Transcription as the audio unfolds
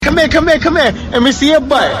Come here. Let me see your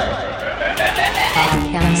butt.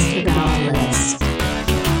 Podcast to the Nautilus.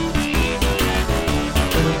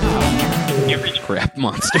 Crap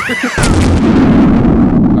monster.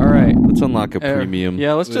 All right. Let's unlock a premium.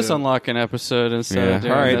 Yeah, let's just unlock an episode instead of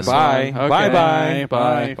doing All right, this bye. one. Bye.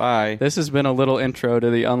 Bye. Bye. This has been a little intro to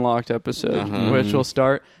the unlocked episode, which will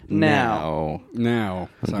start now. Now.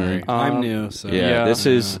 Sorry. Mhm. I'm new, so. Yeah, this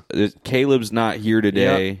is... Caleb's not here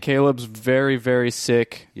today. Yep. Caleb's very, very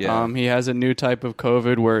sick. Yeah. He has a new type of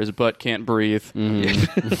COVID where his butt can't breathe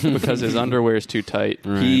because his underwear is too tight.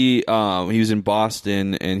 Right. He was in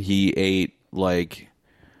Boston, and he ate, like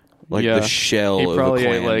the shell He of a probably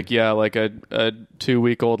clam. ate, like a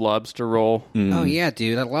 2-week-old lobster roll. Oh, yeah,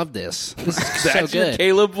 dude. I love this. This is so That's your good.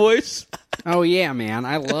 Caleb voice? Oh, yeah, man.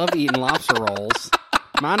 I love eating lobster rolls.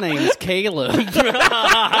 My name is Caleb.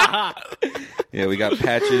 Yeah, we got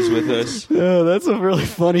Patches with us. Oh, that's a really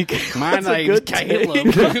funny. My name's Caleb.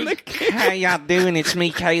 How y'all doing? It's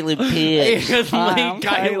me, Caleb Pitts. It's me,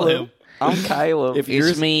 Caleb. I'm Caleb.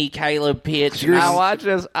 It's me, Caleb Pitts. I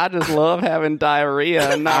just love having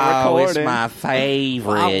diarrhea and not recording. It's my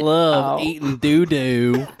favorite. I love eating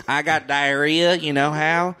doo-doo. I got diarrhea, you know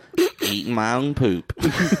how? Eating my own poop.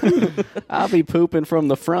 I'll be pooping from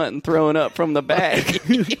the front and throwing up from the back.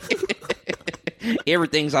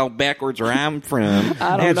 Everything's all backwards where I'm from.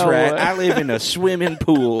 I don't That's know right. what- I live in a swimming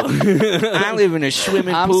pool. I live in a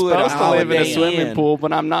swimming I'm pool. supposed at to live in a Holiday swimming Inn. pool,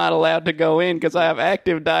 but I'm not allowed to go in because I have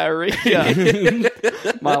active diarrhea.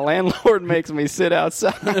 My landlord makes me sit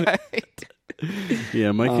outside.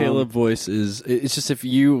 Yeah, my Caleb voice is... It's just if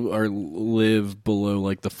you live below,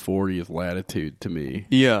 like, the 40th latitude to me.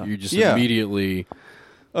 Yeah. You just Yeah. immediately...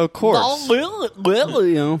 Of course.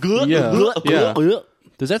 Yeah. Yeah.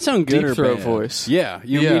 Does that sound good Deep or throat bad? voice. Yeah,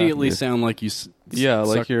 you Yeah. immediately sound like you. Yeah,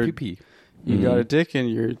 like suck you're- pee-pee. You got a dick in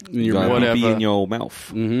your Your Got whatever. pee-pee in your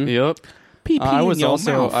mouth. Yep. Pee-pee I in was your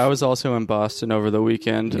also mouth. I was also in Boston over the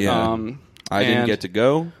weekend. Yeah. I didn't and get to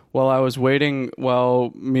go. While I was waiting,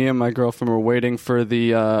 while me and my girlfriend were waiting for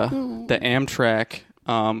the Amtrak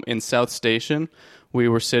in South Station, we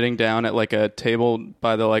were sitting down at like a table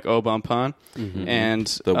by the like Au Bon Pain, and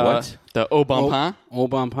The what? The Au Bon Pain. Au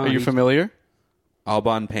Bon Pain. Are you familiar?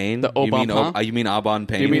 Aubon Pain? The Au Bon Pain? You mean Aubon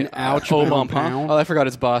Pain? You mean Ouch Au Bon Bon Pain? Pain? Oh, I forgot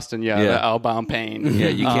it's Boston. Yeah, Yeah. the Au Bon Pain. Yeah,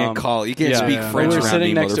 you can't you can't speak yeah. French We were around sitting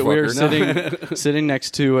me, next to we were motherfucker. sitting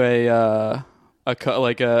next to a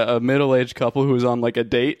middle-aged couple who was on like a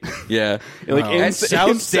date. Yeah. Like Wow. in, At South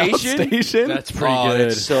in South Station? Station. That's pretty Oh,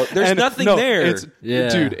 good. that's so, there's And nothing no, there. It's, Yeah.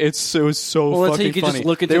 Dude, it was so Well, that's how fucking you could funny. just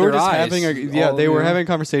look into they were their just eyes having all, they were you know? having a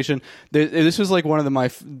conversation. This was like one of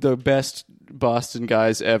the best Boston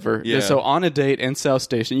guys ever. Yeah. So on a date in South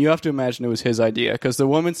Station, you have to imagine it was his idea because the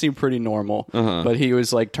woman seemed pretty normal, but he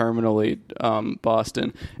was like terminally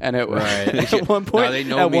Boston. And at one point, No, they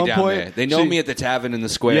know at me one down point, there. They know me at the tavern in the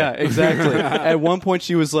square. Yeah, exactly. At one point,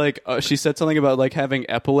 she was like, she said something about like having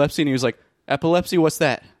epilepsy, and he was like, "Epilepsy? What's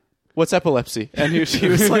that? What's epilepsy?" And she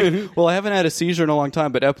was like, "Well, I haven't had a seizure in a long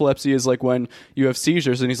time, but epilepsy is like when you have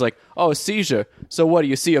seizures." And he's like, "Oh, a seizure? So what? Do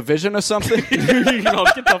you see a vision or something?" Get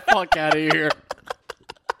the fuck out of here.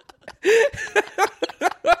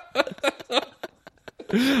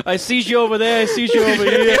 I sees you over there. I sees you over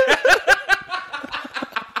here.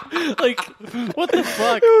 Like, what the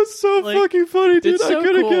fuck? It was so Like, fucking funny, dude. it's I so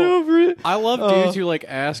couldn't cool. get over it. I love dudes who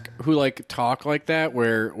like talk like that,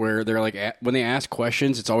 where they're like when they ask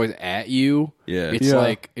questions, it's always at you. Yeah. it's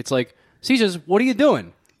Yeah. like Caesar's. What are you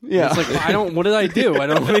doing? Yeah. It's like I don't. What did I do? I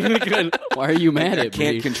don't. Why are you mad at me?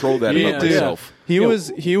 Can't control that Yeah, about dude. myself. He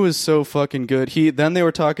was so fucking good. Then they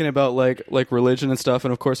were talking about like religion and stuff,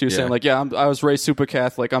 and of course he was Yeah. saying like, yeah, I was raised super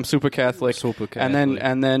Catholic. I'm super Catholic. Super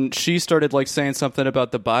And then she started like saying something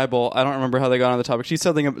about the Bible. I don't remember how they got on the topic. She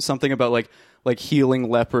said something about like healing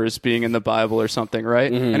lepers being in the Bible or something,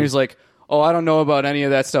 right? And he's like, oh, I don't know about any of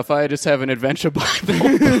that stuff. I just have an adventure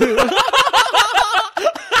Bible.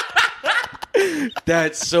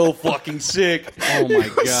 That's so fucking sick. Oh my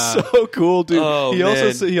god. So cool, dude. Oh, he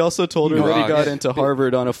man. also told her that he rocks. got into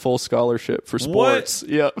Harvard on a full scholarship for sports.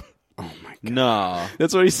 Yep. Nah.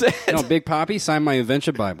 That's what he said. No, Big Poppy signed my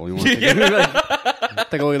adventure Bible. You want to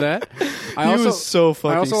take a look at that? He was so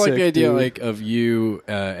fucking I also like sick, the idea dude. like of you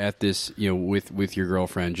at this, with your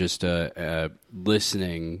girlfriend, just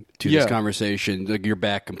listening to Yeah. this conversation. Like you're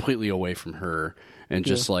back completely away from her, and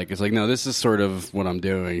just like it's like no, this is sort of what I'm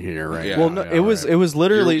doing here, right? Yeah. now. Well, no, Yeah, it was alright.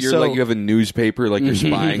 literally You're so like you have a newspaper, like you're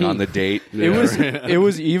spying on the date. it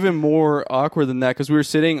was even more awkward than that because we were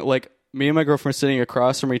sitting like me and my girlfriend sitting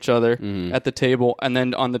across from each other at the table, and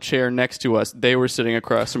then on the chair next to us, they were sitting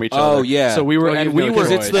across from each other. Oh yeah. So we were, and we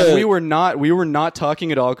were, it's the- and we were not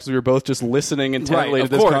talking at all because we were both just listening intently Right, to of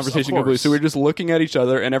this course, conversation of completely. course. So we were just looking at each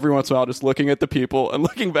other, and every once in a while, just looking at the people and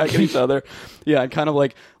looking back at each other. Yeah, and kind of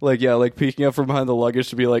like peeking up from behind the luggage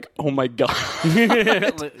to be like, oh my god.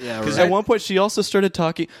 Because at one point she also started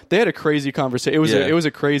talking. They had a crazy conversation. It was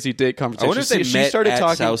a crazy date conversation. I wonder if they she met started at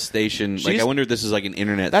talking. South Station. Like, I wonder if this is like an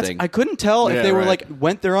internet thing. I couldn't tell if Yeah, they were right. like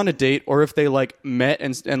went there on a date or if they like met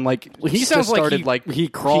and like He sounds like started he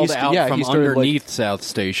crawled out from he started, underneath South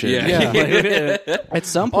Station. Yeah. At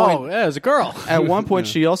some point, Oh, yeah, it's a girl. at one point,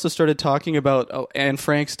 she also started talking about Anne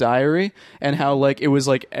Frank's diary and how like it was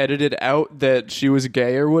like edited out that she was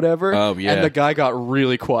gay or whatever. Oh, yeah. And the guy got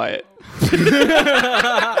really quiet.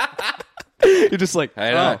 You're just like,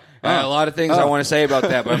 I know. I have a lot of things I want to say about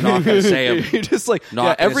that, but I'm not going to say them. You're just like,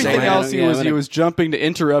 Not gonna everything say else that. he was jumping to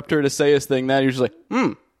interrupt her to say his thing. That he was just like,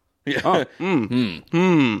 Yeah.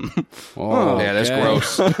 Oh, Yeah, that's okay.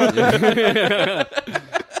 gross.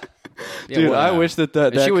 dude, I wish that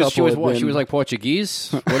She was couple had what? been- She was like Portuguese.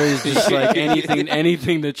 What is just like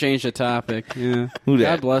anything to change the topic? Yeah. Who that?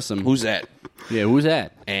 God bless him. Who's that? Yeah, who's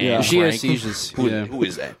that? Anne She has Frank? seizures. Who, Yeah. who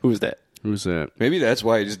is that? who's that? Who's that? Maybe that's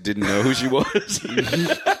why he just didn't know who she was.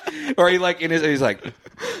 Or he like he's like,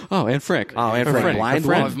 Oh, Anne Frank. oh, Anne Frank, blind Oh,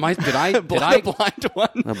 one, did I? the blind one.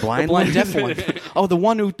 a blind Blind one. deaf one. Oh, the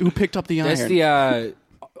one who picked up the That's iron. the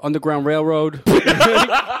Underground Railroad.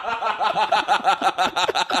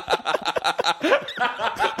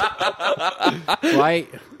 Right?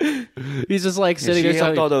 He's just like sitting She there.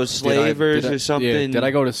 helped telling- all those slavers did I- or something. Yeah, did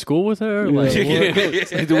I go to school with her? Like,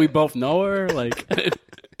 what? Do we both know her? Like,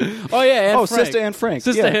 oh yeah, Anne Frank. Sister Anne Frank.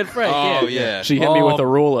 Sister yeah. Anne Frank. Oh, yeah. yeah. She hit me with a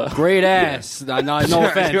ruler. Great ass. No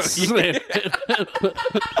offense.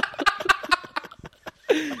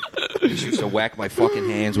 She used to whack my fucking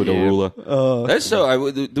hands with a ruler. That's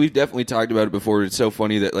so. We've definitely talked about it before. It's so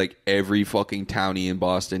funny that like every fucking townie in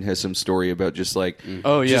Boston has some story about just like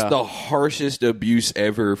Oh, yeah. just the harshest abuse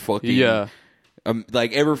ever. Fucking Yeah.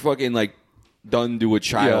 like ever fucking like done to a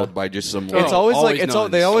child Yeah. by just some. It's like, always always like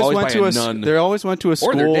nuns. they always Always went by to a a nun. they always went to a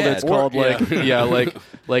Or their school dad. that's called Or- like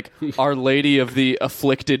like Our Lady of the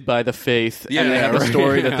Afflicted by the Faith. Yeah, and they have a right.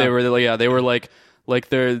 story that they were like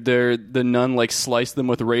the nun like sliced them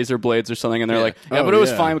with razor blades or something, and they're like, yeah, Oh, but it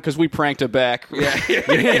was yeah. fine because we pranked it back.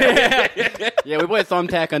 Yeah, we put a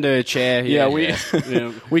thumbtack under a chair. Yeah,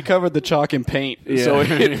 yeah. we covered the chalk and paint, so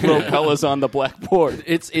it wrote colors on the blackboard.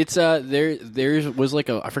 It's there was like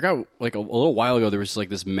I forgot like a little while ago there was like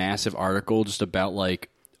this massive article just about like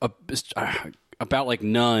about like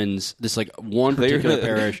nuns, this like one particular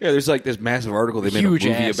parish. Yeah, there's like this massive article they made Huge a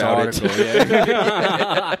movie ass about article, it.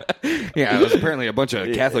 yeah. Yeah, it was apparently a bunch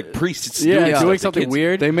of Catholic priests Yeah, doing, doing stuff to something kids.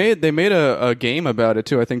 weird. They made a game about it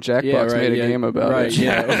too. I think Jackbox made a game about it.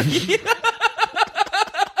 Yeah.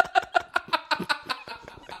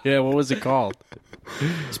 Yeah, what was it called?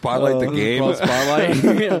 Spotlight the game. Called Spotlight.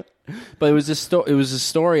 Yeah. But it was a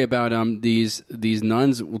story about these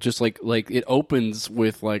nuns will just like it opens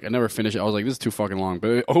with like I never finished it. I was like, this is too fucking long. But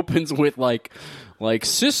it opens with like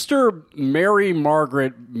Sister Mary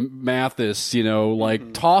Margaret Mathis,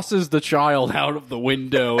 like tosses the child out of the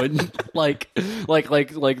window and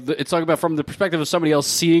it's talking about from the perspective of somebody else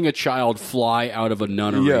seeing a child fly out of a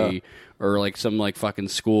nunnery or like some like fucking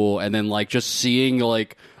school, and then like just seeing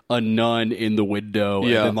like a nun in the window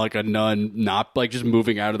and then like a nun not like just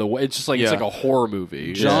moving out of the way. It's just like it's like a horror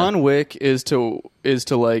movie. John Wick is to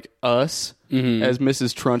like us as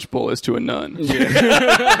Mrs. Trunchbull is to a nun.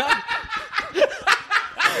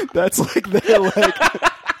 That's like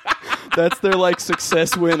their like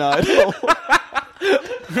success win idol.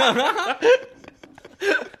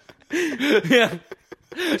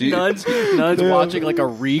 Nuns watching like a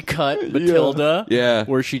recut Matilda,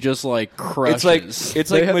 where she just like crushes. It's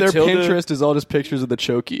They like have Matilda. their Pinterest is all just pictures of the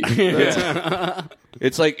chokey.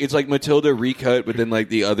 It's like Matilda recut, but then like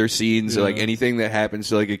the other scenes, like anything that happens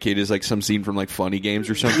to like a kid is like some scene from like Funny Games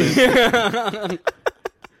or something.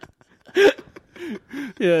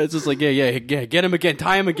 Yeah, it's just like yeah, get him again,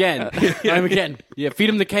 tie him again, tie him again. Yeah, feed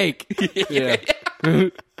him the cake. Yeah,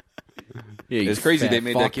 It's crazy they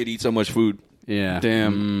made that kid eat so much food. Yeah,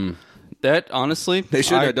 Damn. That honestly, They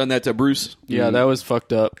should have done that to Bruce. Yeah, that was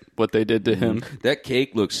fucked up what they did to him. That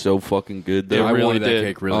cake looks so fucking good though. It I really wanted that did.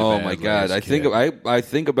 cake really Oh bad my when god! was a I think kid. I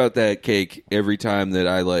think about that cake every time that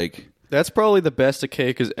I like. That's probably the best a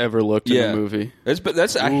cake has ever looked in a movie.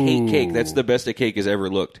 That's I hate cake. That's the best a cake has ever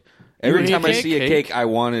looked. Every hate time I cake? see a cake, I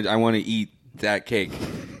want to eat that cake.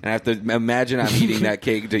 And I have to imagine I'm eating that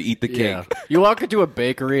cake to eat the cake. Yeah. You walk into a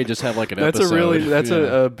bakery and just have like an That's episode.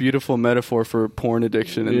 a beautiful metaphor for porn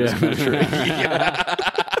addiction in this country.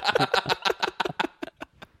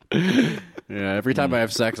 Yeah, every time I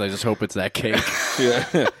have sex, I just hope it's that cake. Yeah.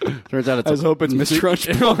 Turns out it's I just hope it's Miss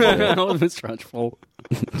Trunchbull. Miss Trunchbull.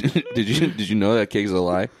 Did you know that cake's a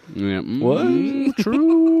lie? Yeah. What?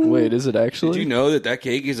 True. Wait, is it actually? Did you know that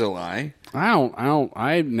cake is a lie?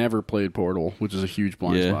 I never played Portal, which is a huge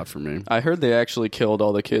blind Yeah. spot for me. I heard they actually killed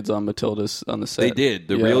all the kids on Matilda's on the set. They did.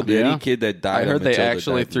 The Yeah. real Diddy Yeah. kid that died. I heard on they Matilda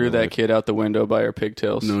actually died in threw real that life. kid out the window by her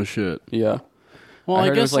pigtails. No shit. Yeah. Well, I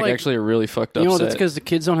heard guess it was like actually a really fucked up you know set. that's because the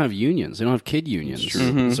kids don't have unions. They don't have kid unions.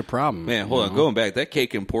 It's a problem. Man, hold on. Going back, that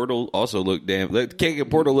cake in Portal also looked damn. That cake in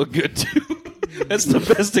Portal looked good too. That's the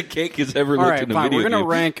best a cake has ever All looked right, in a fine. video We're gonna game.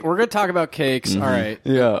 rank. We're gonna talk about cakes. All right.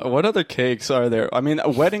 Yeah. What other cakes are there? I mean,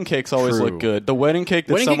 wedding cakes always True. look good. The wedding cake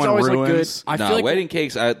that Wedding cakes someone always look good. ruins. I Nah, feel like wedding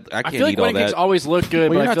cakes. I can't I feel like eat all wedding cakes that. always look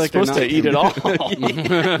good, Well, but you're I feel not like supposed to eat it all.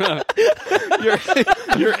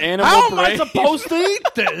 your animal brain. to eat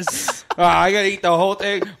this? Oh, I gotta eat the whole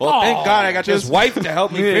thing. Well, thank God I got this wife to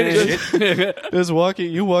help me finish it. Just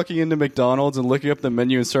walking into McDonald's and looking up the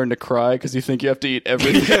menu and starting to cry because you think you have to eat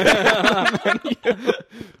everything.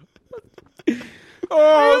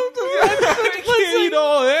 I can't eat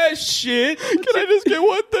all that shit. Can I just get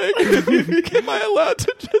one thing? Am I allowed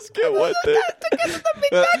to just get one thing?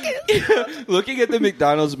 Looking at the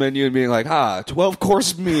McDonald's menu and being like,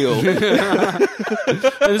 12-course meal.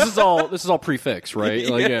 This is all prefix, right?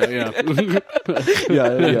 Like, yeah. Yeah.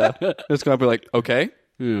 It's gonna be like, okay,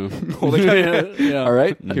 Yeah. yeah. All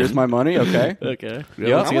right, here's my money. Okay. Okay.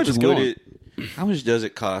 Yeah. How much would it? How much does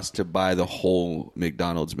it cost to buy the whole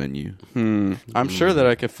McDonald's menu? I'm sure that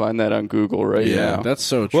I could find that on Google right Yeah. now. That's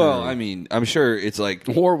so true. Well, I mean, I'm sure it's like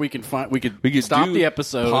or we could stop do the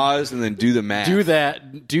episode, pause, and then do the math. do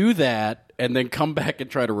that, and then come back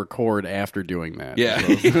and try to record after doing that. Yeah,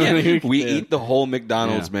 So- Yeah. We Yeah. eat the whole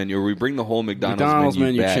McDonald's Yeah. menu, or we bring the whole McDonald's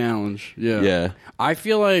menu back. challenge. Yeah. Yeah. I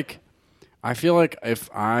feel like if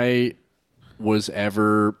I was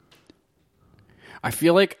ever, I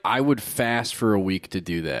feel like I would fast for a week to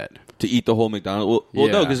do that. To eat the whole McDonald's. Well,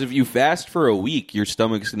 no, Yeah. because if you fast for a week, your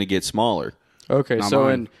stomach's going to get smaller. Okay, Not so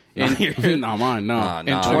mine. Not mine. No. Nah, in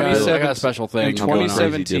nah, I 27 got a special thing. in going on.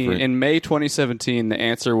 2017, different. in May 2017, the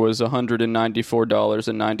answer was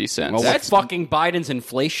 $194.90. Well, That's- what's fucking Biden's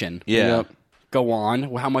inflation? Yeah. Yep. Go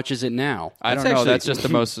on. How much is it now? I don't That's know. actually- That's just the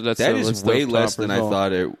most. That's That the is list way of less top than I result.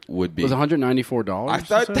 thought it would be. It was $194. I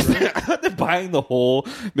thought that buying the whole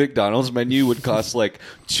McDonald's menu would cost like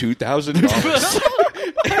 $2,000.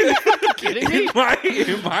 kidding me? in my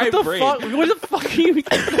brain. What the fuck are you?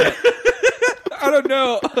 I don't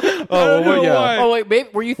know. well, yeah. why. Oh wait, maybe,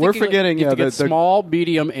 were you thinking We're forgetting, you have to yeah, get the- small,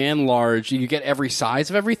 medium, and large? You get every size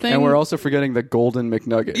of everything, And we're also forgetting the golden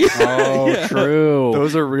McNugget. oh true.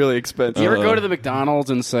 Those are really expensive. You ever go to the McDonald's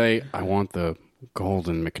and say, "I want the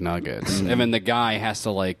golden McNuggets," and then the guy has to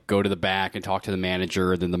like go to the back and talk to the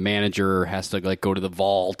manager, and then the manager has to like go to the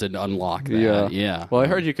vault and unlock that. Yeah. Well, I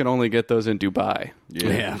heard you can only get those in Dubai.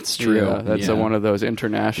 Yeah, it's true. Yeah, that's one of those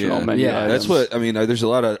international Yeah. menu Yeah, That's items. what I mean. There's a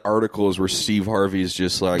lot of articles where Steve Harvey's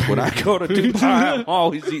just like, when I go to Dubai, I'm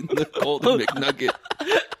always eating the golden McNugget.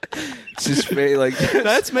 It's his favorite. Like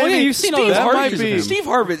That's maybe you've seen all Steve those Harvey's- articles of him. Steve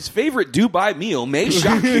Harvey's favorite Dubai meal may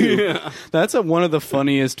shock you. That's one of the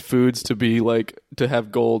funniest foods to be like to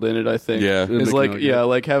have gold in it. I think. Yeah. is like McNugget.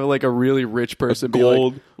 like have like a really rich person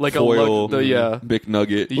Gold, be like foil, a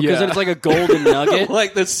McNugget. Because Yeah. it's like a golden nugget.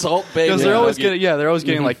 like the Salt Bay. because they're always McNugget.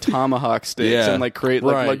 getting like tomahawk steaks Yeah. and like create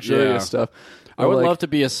like Right, luxurious yeah. stuff. I would Or, like, love to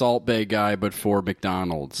be a Salt Bay guy, but for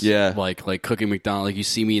McDonald's. Yeah. like cooking McDonald's. Like you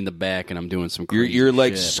see me in the back, and I'm doing some. You're Crazy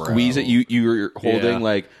like shit, squeezing. bro. You're holding Yeah.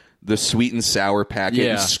 like the sweet and sour packet.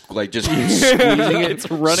 Yeah. And like just squeezing it. It's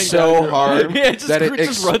running so down your hard arm. Yeah, it just- that it it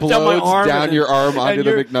just runs explodes down my arm down and- your arm onto and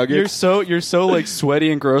the you're, McNugget. You're so like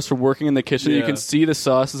sweaty and gross from working in the kitchen. You Yeah. can see the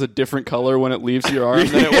sauce is a different color when it leaves your arm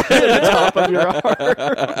than it was at the top of your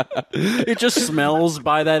arm. It just smells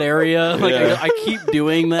by that area. Like Yeah. I keep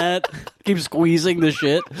doing that. Keep squeezing the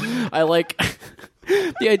shit. I like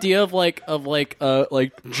the idea of like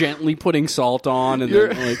gently putting salt on and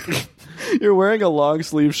You're- then like You're wearing a long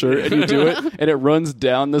sleeve shirt and you do it, and it runs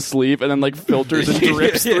down the sleeve and then like filters and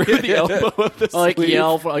drips through the elbow of the like sleeve.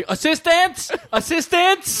 yell for like assistance.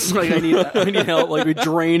 Like I need help. Like we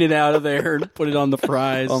drain it out of there and put it on the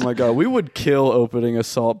fries. Oh my god, we would kill opening a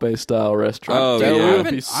Salt Bay style restaurant. Oh, that yeah.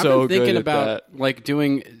 would be I've so been thinking good at about that. like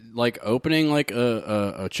doing like opening like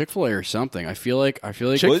a Chick-fil-A or something. I feel like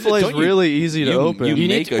Chick-fil-A is Don't you- really easy to open. You You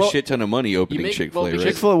need make to- a well, shit ton of money opening make- Chick-fil-A, well, right?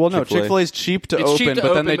 Chick-fil-A, well, no, Chick-fil-A? Chick-fil-A is cheap to It's cheap open, to but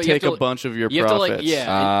then open, they but you have take to, a bunch of your you have to, profits. like,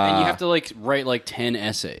 and you have to like write like 10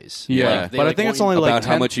 essays. Yeah, Like, they, but I like, think want it's only you- like About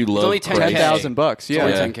how 10 much you love only Christ. $10,000. It's Yeah,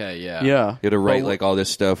 only Yeah. 10K. Yeah. yeah. You had to write like all this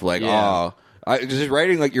stuff, like Yeah. just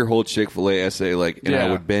writing like your whole Chick-fil-A essay, like, and I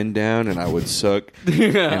Yeah. would bend down and I would suck,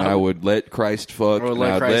 and I would let Christ fuck, I would and let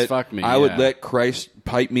I would Christ fuck me, I would yeah. let Christ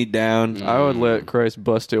pipe me down. I would let Christ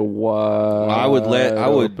bust it wide. I would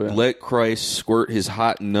open. let Christ squirt his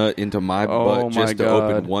hot nut into my Oh butt my just to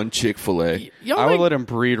God. open one Chick-fil-A. Y'all I would make- let him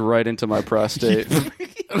breed right into my prostate.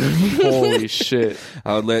 Holy shit!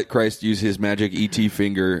 I would let Christ use his magic ET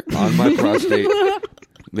finger on my prostate,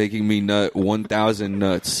 making me nut 1,000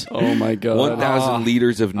 nuts. Oh my god! 1,000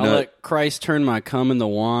 liters of I'll nut. let Christ turn my cum into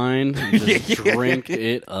wine and just drink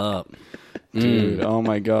it up. Dude, oh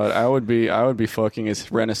my god! I would be fucking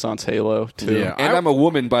his Renaissance halo too. Yeah. And I'm a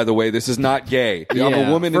woman, by the way. This is not gay. I'm Yeah.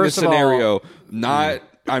 a woman in this First of all- scenario.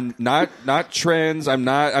 I'm not trans.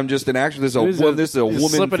 I'm just an actor. This is a woman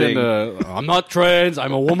Slip it thing. into, I'm not trans.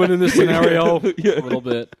 I'm a woman in this scenario. A little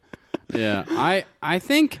bit. Yeah. I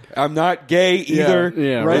think. I'm not gay either.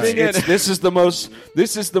 Yeah, It's- right. this is the most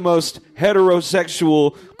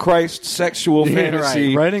heterosexual Christ sexual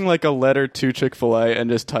fantasy. Writing like a letter to Chick-fil-A and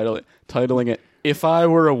just titling it "If I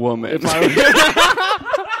Were a Woman."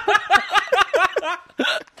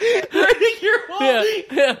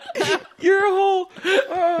 Your whole.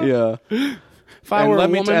 Yeah. If I were a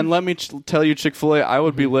woman, And let me tell you, Chick-fil-A, I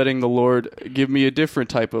would be letting the Lord give me a different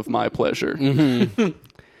type of my pleasure.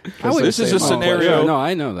 This is a scenario. Yeah, no,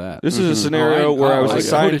 I know that. This is a scenario Oh, where I was like,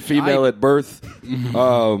 assigned female at birth,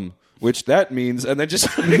 which that means, and then just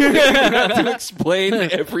have to explain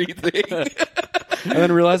everything. And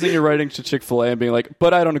then realizing you're writing to Chick-fil-A and being like,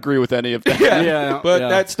 but I don't agree with any of that. Yeah, But yeah.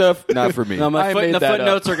 that stuff, not for me. No, I made the that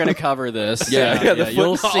footnotes are going to cover this. All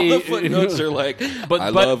You'll see. the footnotes are like, but I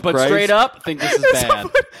love but Christ. straight up, think this is bad.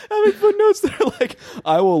 Having footnotes that are like,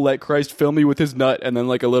 I will let Christ fill me with his nut, and then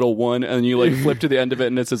like a little one, and you like flip to the end of it,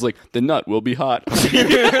 and it says like, the nut will be hot.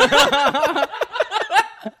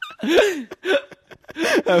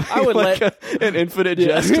 I would like let an infinite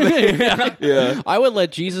jest. there. Yeah. I would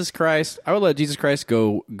let Jesus Christ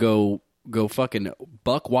go fucking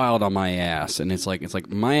buck wild on my ass, and it's like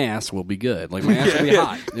my ass will be good. Like my ass will be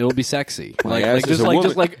hot. It'll be sexy. My ass is a woman.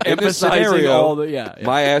 just like In this emphasizing scenario, all the yeah.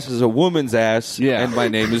 My ass is a woman's ass, Yeah. and my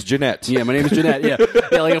name is Jeanette. Yeah, my name is Jeanette. Yeah.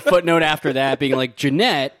 Yeah, like a footnote after that being like,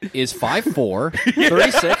 Jeanette is 5'4",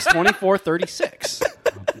 36, 24, 36.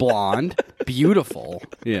 Blonde, beautiful.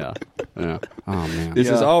 Yeah. Yeah. Oh, man. This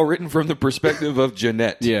is all written from the perspective of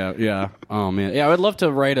Jeanette. Yeah, yeah. Oh, man. Yeah, I would love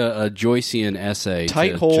to write a Joycean essay. Tight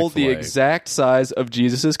to hole, the Chick-fil-A. exact size of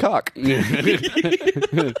Jesus' cock. Here's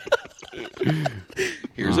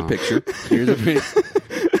a picture. Here's a pic-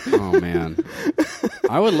 Oh, man.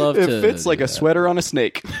 I would love It to. fits like do a that. sweater on a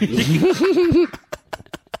snake.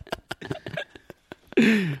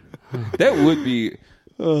 That would be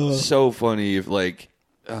so funny if, like,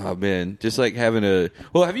 oh man, just like having a.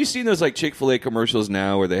 Well, have you seen those like Chick-fil-A commercials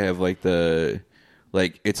now where they have like the,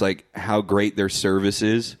 like it's like how great their service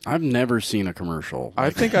is? I've never seen a commercial.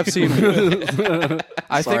 I think I've seen.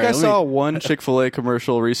 I think I let me- saw one Chick-fil-A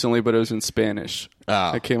commercial recently, but it was in Spanish.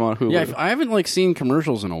 It came on Hulu. Yeah, I haven't like seen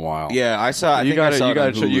commercials in a while. Yeah, I saw. I you think I gotta, saw you it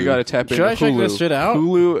on gotta, you Hulu. gotta tap Should into I check Hulu. this shit out?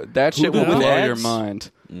 Hulu, that shit will Hulu with blow your ads?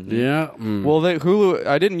 mind. Yeah. Mm. Well, Hulu.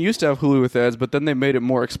 I didn't used to have Hulu with ads, but then they made it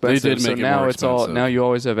more expensive. did so make it now more it's all. expensive. Now you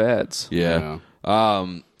always have ads. Yeah.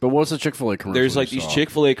 But what's the Chick-fil-A commercial? There's like you these saw?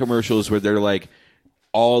 Chick-fil-A commercials where they're like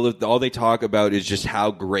all they talk about is just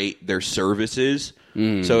how great their service is.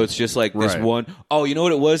 So it's just like this Right. one. Oh, you know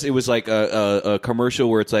what it was? It was like a commercial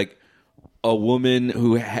where it's like a woman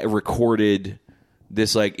who recorded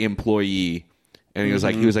this like employee, and he was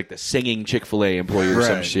like the singing Chick-fil-A employee or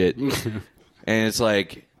some Right. shit. And it's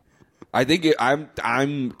like, I think I'm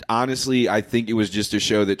honestly, I think it was just to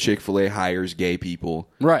show that Chick-fil-A hires gay people.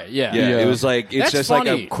 Right. Yeah. Yeah, Yeah. it was like it's That's just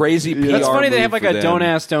funny. like a crazy PR. That's funny. They move have like for a them. don't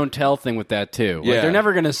ask, don't tell thing with that too. Like, Yeah. they're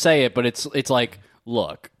never gonna say it, but it's like,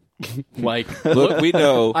 look, like Look, we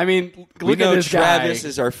know. I mean, we look know at this Travis guy.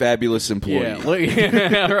 is our fabulous employee. Yeah, look,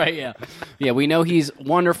 right. Yeah, yeah. We know he's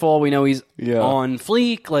wonderful. We know he's on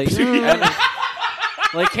fleek. Like,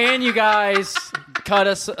 like, can you guys cut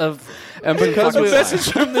us of? And because we,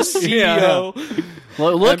 Message from the CEO.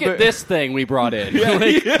 Look at this thing we brought in.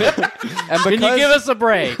 Like, and can you give us a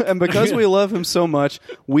break? And because we love him so much,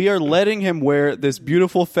 we are letting him wear this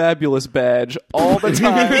beautiful, fabulous badge all the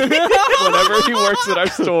time whenever he works at our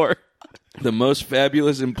store. the most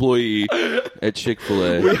fabulous employee at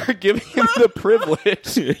Chick-fil-A. We are giving him the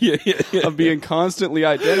privilege yeah. of being constantly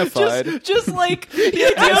identified. Just like the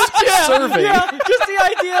idea of serving. just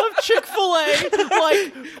the idea of Chick-fil-A,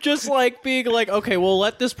 like just like being like, okay, we'll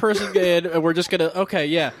let this person get in, and we're just gonna, okay,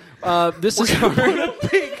 yeah, this is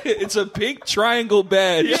It's a pink triangle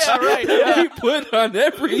badge. Yeah, right, that yeah. we put on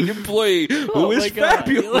every employee who Oh is my God.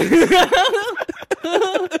 fabulous.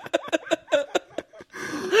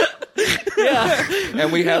 yeah.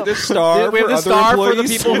 And we have the star. We have for the other star for the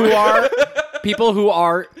employees. people who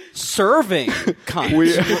are serving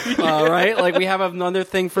cunts. Right? Like we have another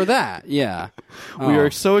thing for that. Yeah. We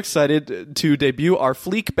are so excited to debut our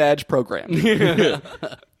Fleek badge program.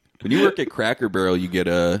 When you work at Cracker Barrel, you get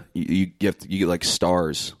you get like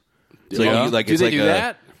stars. It's Yeah? like Do it's they like do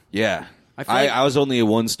that? Yeah. I feel like- I was only a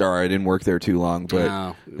 1-star. I didn't work there too long, but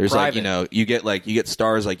No. there's Private. you get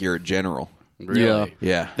stars like you're a general. Really?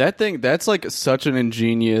 Yeah. That's like such an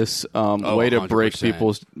ingenious way to break 100%.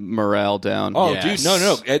 people's morale down. Oh, Yes. dude,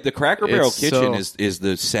 no. At the Cracker Barrel It's kitchen so- is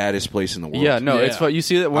the saddest place in the world. Yeah, no, Yeah. it's fun. You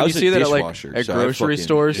see that I when you was a see that dishwasher, at so I grocery fucking-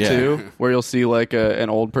 stores yeah. too, where you'll see like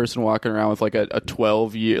an old person walking around with like a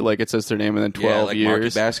 12-year, like it says their name and then 12 like years.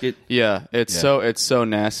 Market Basket. Yeah, it's so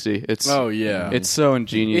nasty. It's Oh, yeah. it's so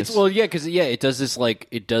ingenious. It's because it does this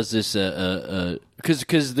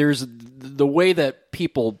because there's the way that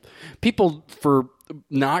people for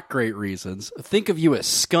not great reasons think of you as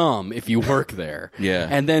scum if you work there. Yeah.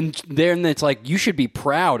 and then it's like you should be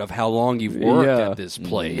proud of how long you've worked Yeah. at this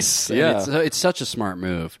place. And Yeah. it's such a smart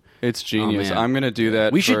move. It's genius. man. I'm gonna do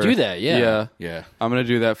that. We should for- do that, yeah. Yeah. I'm gonna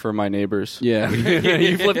do that for my neighbors. Yeah,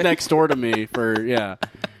 you live next door to me for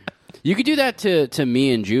You could do that to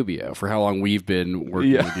me and Jubio for how long we've been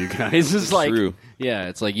working Yeah. with you guys. It's like true. Yeah,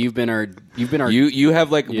 it's like you've been our You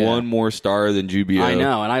have like Yeah. one more star than Jubio. I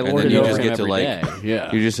know, and I lord then it you over just him get to every like day.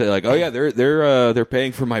 Yeah. you just say like, oh yeah, they're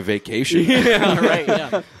paying for my vacation. yeah, right.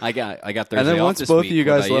 Yeah, I got Thursday And then off once this both week. of you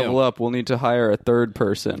What guys about level up, we'll need to hire a third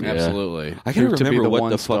person. Absolutely. I can't To be remember the what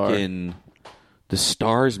one the star. fucking the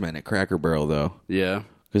stars meant at Cracker Barrel though, Yeah.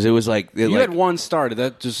 because it was like You had 1 star. Did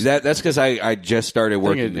that just that's because I just started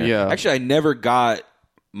working it- there. yeah. Actually, I never got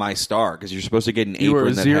my star because you're supposed to get an You were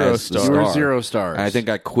apron that 0 has the star. star. You were 0 stars. And I think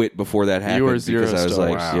I quit before that happened. You were 0 because I was star.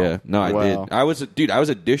 like, Wow. yeah, no, I Wow. did. I was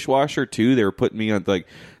a dishwasher too. They were putting me on like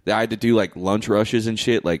I had to do like lunch rushes and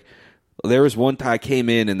shit. Like there was one time I came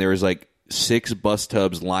in and there was like 6 bus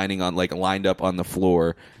tubs lined up on the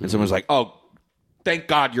floor, and someone was like, "Oh, thank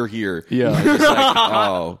God you're here." Yeah. I was just like,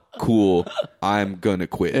 oh, cool. I'm gonna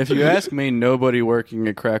quit. If you ask me, nobody working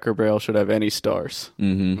at Cracker Barrel should have any stars.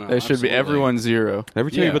 Mm-hmm. They should be everyone 0. Ever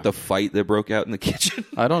tell you Yeah. about the fight that broke out in the kitchen?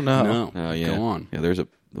 I don't know. no. Oh yeah. Go on. Yeah, there's a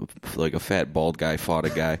fat bald guy fought a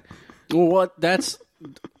guy. Well, what? That's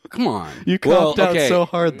come on. You copped out so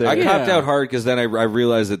hard there. I copped Yeah. out hard because then I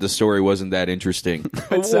realized that the story wasn't that interesting.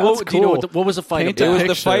 It sounds Do you know cool. what was the fight Paint It about? was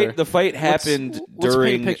picture. the fight. The fight happened what's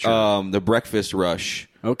during paint picture? the breakfast rush,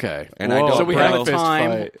 Okay. and Whoa, I don't. So we have a know- breakfast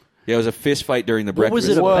time- fight. Yeah, it was a fist fight during the What was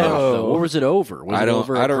breakfast. it about? Whoa. Though? What was it over? Was I it don't.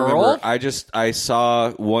 over I a don't girl? remember. I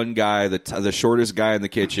saw one guy, the shortest guy in the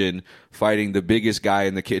kitchen, fighting the biggest guy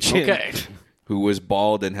in the kitchen. Okay. Who was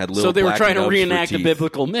bald and had little. So they were black trying to nubs for reenact a teeth.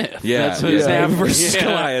 biblical myth. Yeah, That's what it's yeah. happening. Versus Yeah,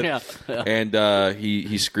 Goliath. yeah. And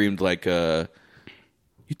he screamed like, "You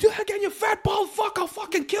do that again, you fat bald fuck! I'll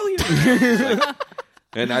fucking kill you!"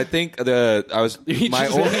 And I think my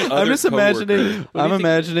only other I'm just imagining. coworker- I'm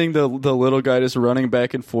imagining the little guy just running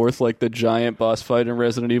back and forth like the giant boss fight in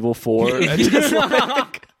Resident Evil 4, and just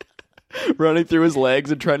like running through his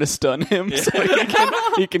legs and trying to stun him so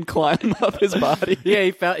he can climb up his body. Yeah,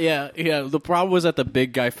 he found. Yeah. The problem was that the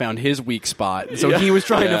big guy found his weak spot, so he was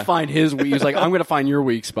trying to find his. He was like, "I'm going to find your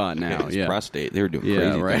weak spot now." his Yeah, prostate. They were doing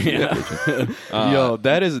yeah, crazy right. things. in that kitchen. Yo,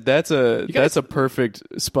 that's a perfect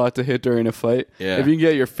spot to hit during a fight. Yeah. If you can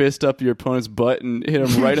get your fist up your opponent's butt and hit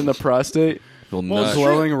him right in the prostate. He'll nut.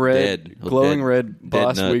 Glowing red, Dead. He'll glowing dead- red dead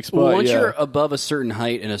boss nut. weak spot. Well, once yeah. you're above a certain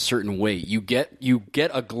height and a certain weight, you get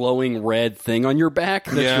a glowing red thing on your back.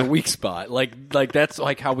 That's Yeah. your weak spot. Like that's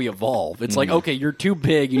like how we evolve. It's like, okay, you're too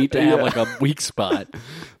big. You need to have like a weak spot.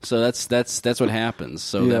 So that's what happens.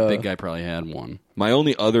 So Yeah. that big guy probably had one. My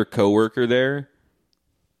only other coworker there,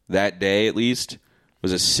 that day at least,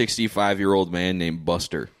 was a 65-year-old man named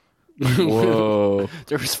Buster. Whoa.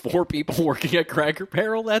 There was 4 people working at Cracker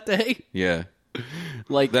Barrel that day. Yeah.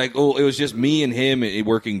 Like, Like, oh, it was just me and him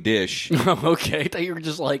working dish. okay, I thought you were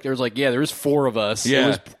just like, there was 4 of us.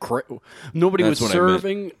 Yeah. It was nobody That's was what I meant.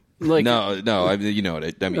 serving. Like, No, I mean, you know what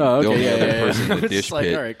I mean. Oh, okay, the only yeah, other yeah, yeah. person in the It's dish like,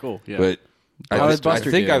 pit. all right, cool, yeah. But How does Buster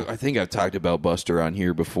do? I think I've talked about Buster on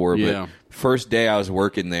here before. Yeah. But first day I was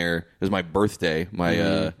working there, it was my birthday.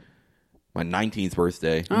 My My 19th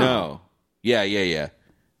birthday. No. Yeah. It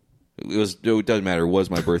doesn't matter. It was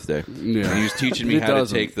my birthday. Yeah. And he was teaching me It how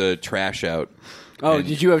doesn't. to take the trash out. Oh, And-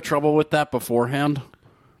 did you have trouble with that beforehand?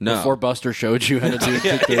 No. Before Buster showed you how to do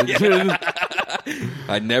it?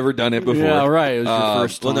 I'd never done it before. Yeah, right. It was your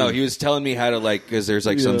first Well, no, time. he was telling me how to because there's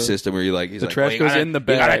some system where he's The like, trash well, you goes gotta- in the You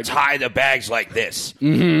gotta bag. tie the bags like this.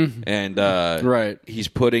 Mm-hmm. And Right. he's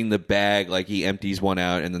putting the bag he empties one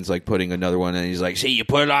out and then's putting another one, and he's like, see, you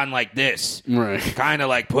put it on like this, Right. kind of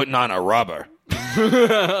like putting on a rubber.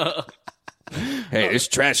 Hey, this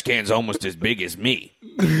trash can's almost as big as me.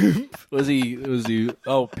 Was he?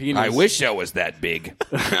 Oh, penis. I wish I was that big.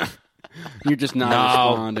 You're just not No.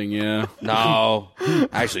 responding. Yeah. No, I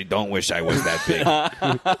actually don't wish I was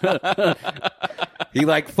that big. He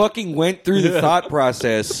fucking went through the thought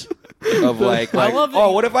process of love that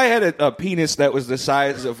oh, what if I had a penis that was the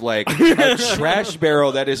size of a trash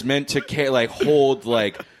barrel that is meant to hold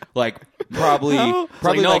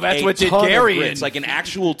probably no, that's a what did ton of Gary grits, in. an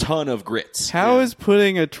actual ton of grits. How is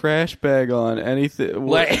putting a trash bag on anything?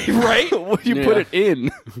 Right? What do you put it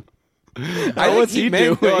in? I think what's he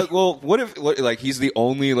meant, doing? well, what if he's the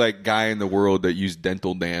only guy in the world that used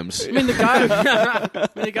dental dams? I mean,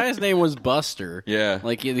 the guy's name was Buster. Yeah.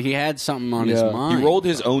 He had something on his Yeah. mind. He rolled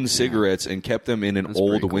his own cigarettes and kept them in an That's old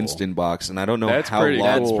pretty cool. Winston box, and I don't know That's how pretty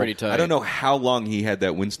long. That's pretty tight. I don't know how long he had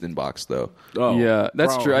that Winston box though. Oh, Yeah,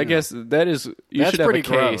 that's bro, true. I yeah. guess that is. You That's should have a pretty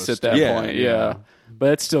case gross, at that yeah, point. yeah. Yeah,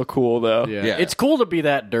 but it's still cool though. Yeah. Yeah. It's cool to be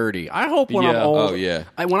that dirty. I hope when I'm Yeah. old. Oh, yeah.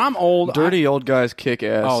 When I'm old, Dirty old guys kick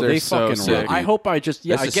ass. Oh, They're they so fucking sick. rule. I hope I just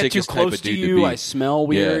That's I the get too sickest type close of to dude to you. be. I smell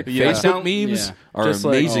weird. Yeah. Yeah. Facebook memes Yeah. are Just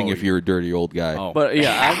amazing oh, if you're a dirty old guy. Oh. But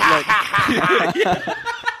yeah,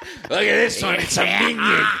 Look at this one; it's a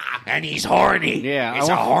minion, and he's horny. Yeah, it's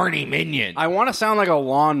I a want- horny minion. I want to sound like a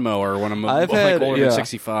lawnmower when I'm I've had older yeah. than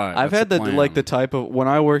 65. I've That's had the plan. the type of when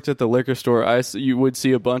I worked at the liquor store, you would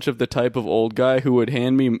see a bunch of the type of old guy who would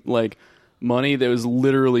hand me money that was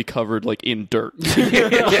literally covered in dirt.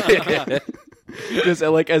 Just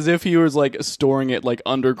as if he was storing it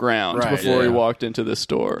underground Right, before he yeah. walked into the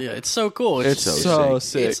store. Yeah, it's so cool. It's so so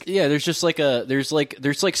sick. sick. Yeah, there's just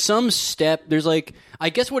some step. There's I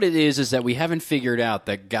guess what it is that we haven't figured out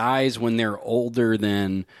that guys when they're older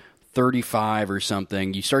than 35 or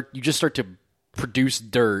something, you just start to produce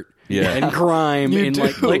dirt Yeah. and grime You and do.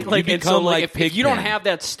 like You and become so like if you don't Pigpen. have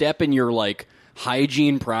that step in your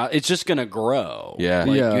hygiene it's just gonna grow. Yeah.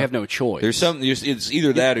 Yeah. You have no choice. There's something. It's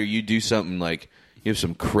either that or you do something you have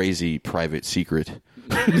some crazy private secret.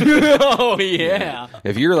 oh yeah.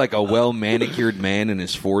 If you're a well manicured man in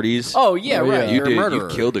his 40s, Oh yeah, right. you You're a did. murderer.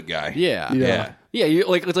 You killed a guy. Yeah. Yeah. Yeah, you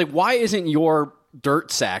it's why isn't your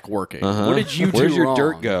dirt sack working? What did you do Where's your wrong?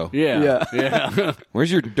 dirt go? Yeah. Yeah.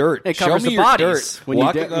 Where's your dirt? It Show covers me the your bodies dirt. when you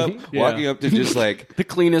Walking de- up, Yeah. walking up to just The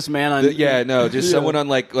cleanest man on someone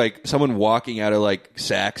on someone walking out of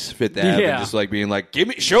Saks Fifth Ave Yeah. and just being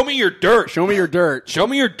show me your dirt. Show me your dirt. Show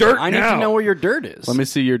me your dirt. I need now. to know where your dirt is. Let me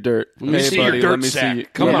see your dirt. me see your buddy, dirt let me sack. See,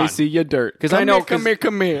 Come let on. me see your dirt. 'Cause I know- Come here.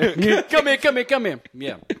 come here.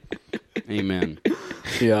 Yeah. Amen.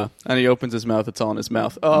 Yeah, and he opens his mouth. It's all in his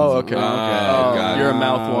mouth. Oh, okay. got it. You're a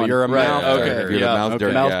mouth one. You're a Right, mouth Okay, dirt. You're the yeah. mouth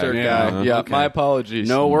dirt mouth guy. dirt Yeah, guy. uh-huh. Yeah, Okay. my apologies.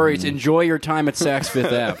 No worries. Enjoy your time at Saks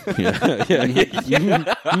Fifth Ave.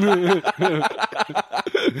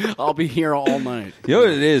 I'll be here all night. You know what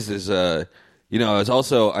it is it's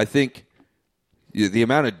also I think the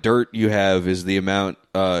amount of dirt you have is the amount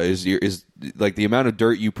is the amount of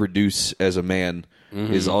dirt you produce as a man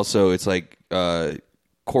is also it's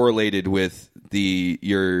correlated with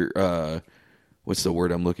your what's the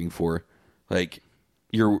word I'm looking for?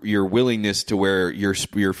 Your willingness to wear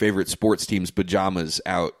your favorite sports team's pajamas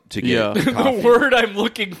out to get Yeah. coffee. The word I'm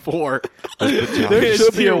looking for. There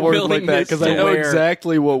should be a Your word like that willingness because I to know wear-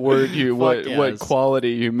 exactly what word you what Fuck what yes.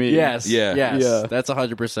 quality you mean. Yes. Yeah. Yes. Yeah. That's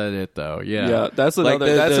 100% it, though. Yeah. Yeah, that's Like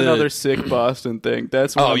another the- another sick Boston thing.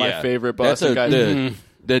 That's one of my favorite Boston guys.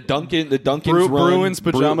 The Duncan's Bruins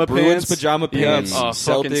pajama Bruins pants. pajama Yeah. pants. Oh,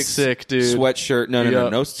 fucking Celtics sick, dude. Sweatshirt. No. Yeah.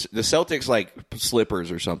 The Celtics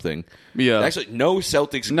slippers or something. Yeah. Actually, no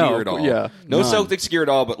Celtics No, gear at all. yeah. No None. Celtics gear at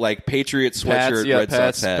all. But Patriots Pats, sweatshirt, yeah, Red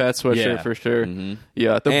Sox hat. Pats sweatshirt Yeah. for sure.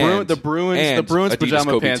 Yeah, the And- Bruins and Bruins Adidas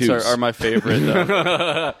pajama Kobe pants 2s. are my favorite.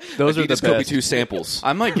 Though. Those are the Adidas Kobe best. 2 samples.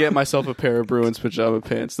 I might get myself a pair of Bruins pajama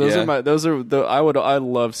pants. Those Yeah. are my. Those are the. I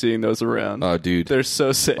love seeing those around. Oh, dude. They're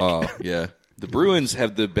so sick. Oh, yeah. The Bruins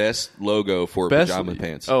have the best logo for Best pajama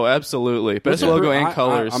pants. Oh, absolutely. Best What's a logo Bru- and I-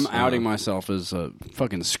 colors. I'm outing myself as a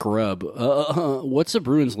fucking scrub. What's the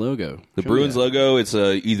Bruins logo? The Bruins logo, it's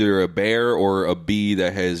either a bear or a bee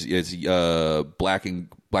that has it's black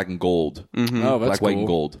and gold. Oh, that's Black, white, and cool.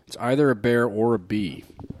 gold. It's either a bear or a bee.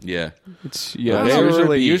 Yeah. It's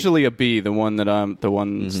Well, usually a bee. The ones that I'm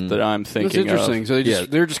thinking That's interesting. of. So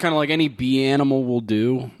they're just kind of like any bee animal will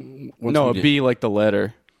do. A bee like the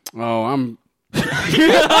letter. Oh, I'm. You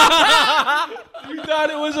thought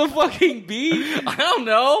it was a fucking bee? I don't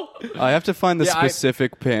know. I have to find the Yeah,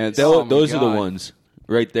 specific pants. Oh my Those are the God. ones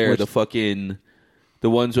right there. The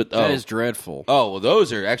ones with That is dreadful. Oh, well,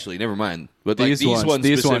 those are actually never mind. But like these ones,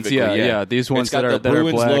 these ones, specifically, these ones It's got that are the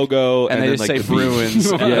Bruins black, logo, and they then, just like, say the bee.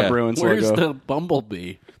 Bruins. Yeah. The Bruins Where's logo. the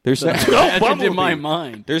bumblebee? There's no Imagined bumblebee in my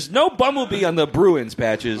mind. There's no bumblebee on the Bruins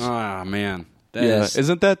patches. Ah, man. That Yeah, is-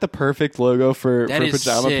 isn't that the perfect logo for that is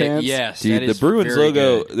pajama sick. pants? Yes, Dude, that the is Bruins very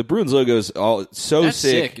logo. good. The Bruins logo is all so That's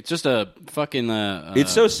sick. It's just a fucking.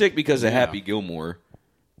 It's so sick because of Happy Gilmore.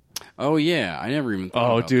 Oh yeah, I never even. Thought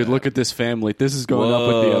Oh, about dude, that. look at this family. This is going up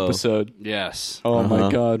with the Whoa. episode. Yes. Oh my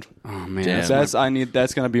god, Oh man. Damn.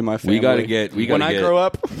 that's gonna be my family. We gotta get. when I grow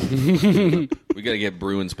up. We gotta get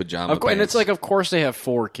Bruins pajama Of course, and pants. it's like, of course, they have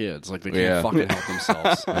 4 kids. Like they can't Yeah. fucking help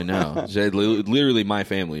themselves. I know. It's literally my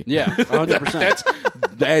family. Yeah, 100%.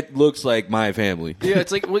 That looks like my family. Yeah,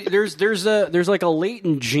 it's like there's like a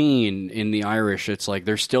latent gene in the Irish. It's like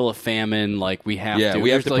there's still a famine. Like we have Yeah, to.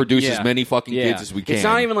 we have There's to like- produce yeah. as many fucking Yeah. kids as we can. It's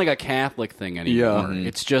not even like a Catholic thing anymore. Yeah.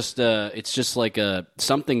 It's just like a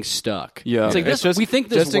something stuck. Yeah, it's like this. just, We think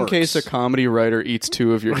this just in works. case a comedy writer eats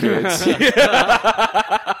 2 of your kids.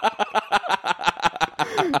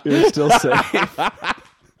 You're still safe.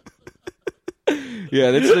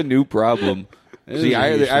 Yeah, that's the new problem. is The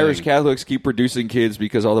a huge Irish thing. Catholics keep producing kids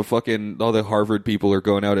because all the Harvard people are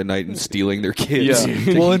going out at night and stealing their kids.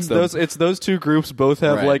 Yeah. Well, it's those 2 groups both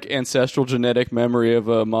have Right. like ancestral genetic memory of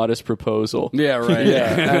a modest proposal. Yeah, right.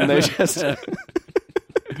 Yeah, and they just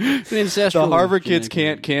The the Harvard kids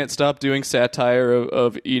can't stop doing satire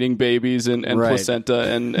of eating babies and Right. placenta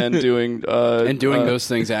and doing those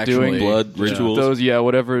things actually. doing blood rituals. those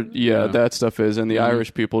whatever that stuff is, and the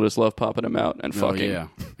Irish people just love popping them out and Oh, fucking yeah,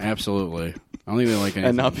 absolutely. I don't even like anything.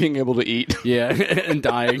 and not being able to eat Yeah, and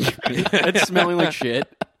dying and smelling like shit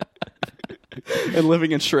and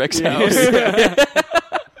living in Shrek's house.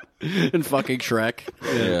 and fucking Shrek.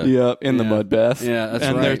 Yeah. Yeah, in the mud bath. Yeah, that's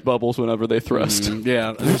and right. there's bubbles whenever they thrust.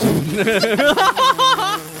 Yeah.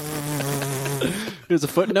 There's a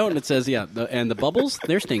footnote and it says, and the bubbles,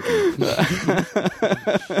 they're stinky.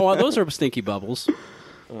 Oh, those are stinky bubbles.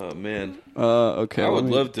 Oh man. Okay, I would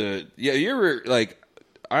love to. Yeah, you ever like?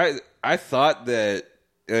 I thought that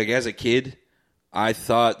like as a kid, I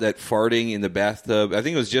thought that farting in the bathtub. I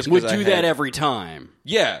think it was just 'cause Would I do had- that every time.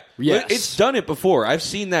 Yeah, Yes. It's done it before. I've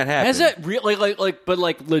seen that happen. Has that real but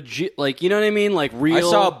legit, like, you know what I mean? Like real. I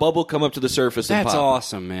saw a bubble come up to the surface. and That's pop.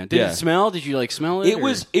 awesome, man. Did Yeah. it smell? Did you like smell it?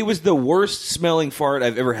 It was the worst smelling fart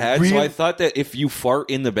I've ever had. So Really? I thought that if you fart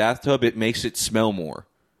in the bathtub, it makes it smell more.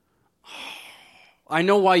 I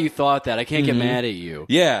know why you thought that. I can't get mad at you.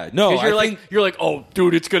 Yeah, no, Because I think you're like, oh,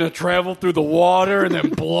 dude, it's gonna travel through the water and then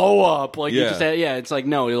blow up. Like, you Yeah. just it's like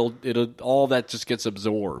no, it'll all that just gets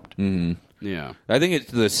absorbed. Mm-hmm. Yeah, I think it's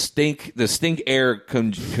the stink air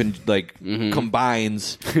combines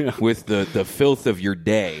with the filth of your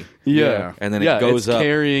day. Yeah, And then it goes it's up.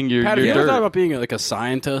 carrying your Pat, have you ever dirt. thought about being like a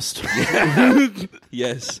scientist?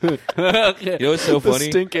 Yes. You know what's so The funny?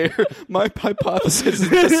 stink air. My hypothesis is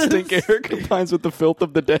the stink air combines with the filth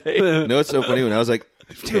of the day. You know what's so funny? When I was like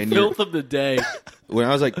 10 Filth of the day. when I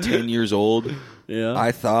was like 10 years old, Yeah.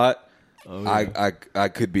 I thought I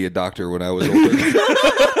could be a doctor when I was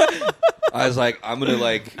older. I was like, I'm gonna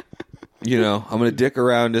I'm gonna dick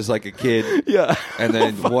around as like a kid, Yeah. and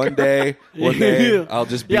then one day I'll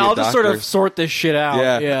just be a I'll just sort doctor. of sort this shit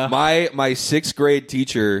out. Yeah. My sixth grade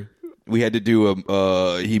teacher, we had to do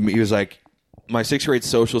he was like, my sixth grade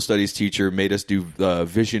social studies teacher made us do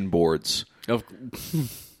vision boards.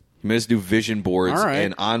 He made us do vision boards, All right.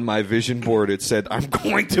 and on my vision board it said, "I'm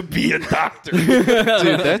going to be a doctor." Dude,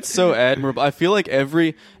 that's so admirable. I feel like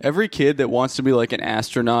every kid that wants to be like an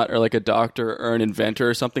astronaut or like a doctor or an inventor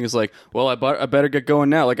or something is like, well, I better get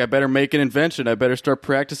going now. Like, I better make an invention. I better start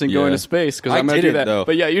practicing going Yeah. to space because I I'm going to do didn't, that. though.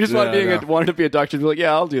 But yeah, you just Yeah, wanted to be a doctor. To be like,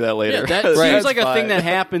 yeah, I'll do that later. Yeah, that Right. seems like a That's thing fine. that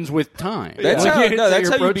happens with time. That's Like, how it's that's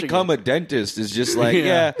you're how you approaching become it. a dentist. Is just like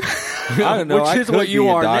Yeah. I don't know. Which I is could what you be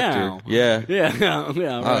a are doctor. now. Yeah. Yeah, Oh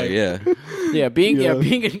right. yeah. being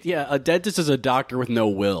a dentist is a doctor with no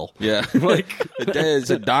will. Yeah. It's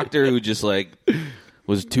a doctor who just like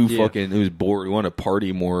was too fucking. Who was bored. Who wanted to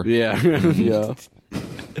party more. Yeah, Yeah.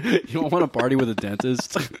 you don't want to party with a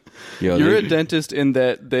dentist. Yo, You're a they- dentist in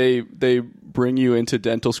that they bring you into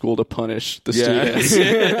dental school to punish the students.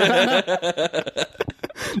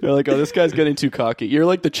 They're like, oh, this guy's getting too cocky. You're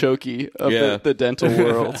like the Chokey of Yeah. the dental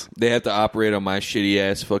world. They have to operate on my shitty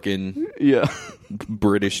ass fucking Yeah.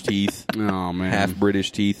 British teeth, Oh man. half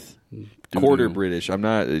British teeth, quarter British. I'm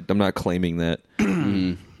not claiming that.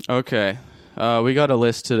 Okay. We got a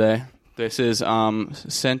list today. This is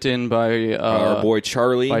sent in by Our boy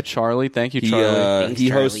Charlie. by Charlie. Thank you, He Charlie. he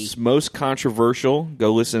hosts Most Controversial.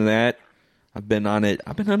 Go listen to that. I've been on it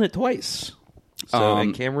twice. So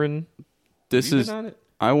and Cameron, This you is been on it?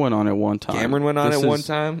 I went on it one time. Cameron went on This it one is-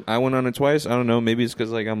 time. I went on it twice. I don't know. Maybe it's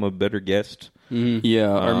because like I'm a better guest.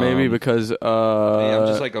 Yeah, or maybe because Yeah, I'm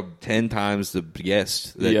just like 10 times the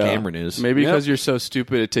guest that yeah. Cameron is. Maybe because you're so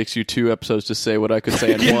stupid, it takes you 2 episodes to say what I could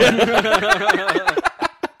say in one.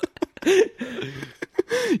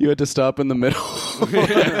 You had to stop in the middle.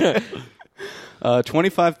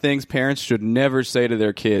 25 things parents should never say to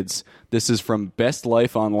their kids. This is from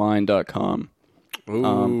bestlifeonline.com.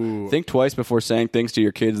 Think twice before saying things to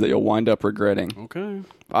your kids that you'll wind up regretting. Okay.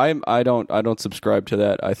 I don't subscribe to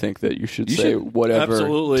that. I think that you should say should- whatever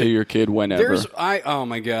Absolutely. to your kid whenever. Oh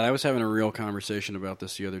my god, I was having a real conversation about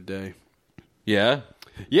this the other day. Yeah.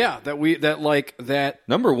 Yeah, that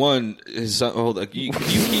Number one is hold on, you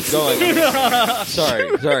keep going.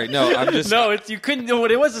 Sorry. No, I'm just No, it's you couldn't know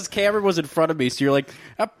what it was. His camera was in front of me, so you're like,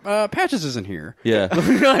 Patches isn't here. Yeah.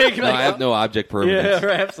 like, No, I have no object permanence. Yeah,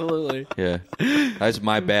 right, absolutely. Yeah. That's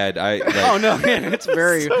my bad. Oh no, man, it's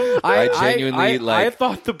very. I genuinely, I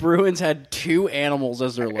thought the Bruins had 2 animals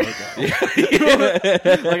as their logo.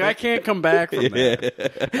 Like I can't come back from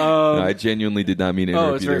that. No, I genuinely did not mean to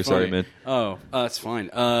interrupt it's you very there. Sorry, funny. man. Oh, that's fine.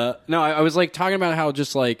 No, I was like talking about how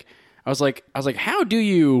just like I was like, how do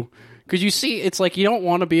you? Because you see, it's like you don't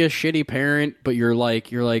want to be a shitty parent, but you're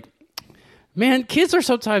like, man, kids are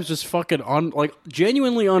sometimes just fucking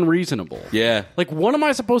genuinely unreasonable. Yeah. Like, what am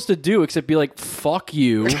I supposed to do except be like, fuck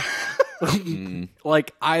you?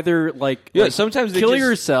 Like either Yeah, sometimes they kill just-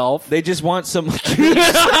 yourself. They just want some.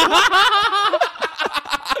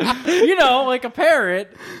 Like a parent,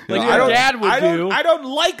 like your dad would do. I don't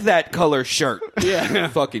like that color shirt. Yeah.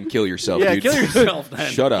 Fucking kill yourself, Yeah, dude. kill yourself.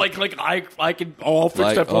 Then. Shut up. Like I can. Oh, I'll fix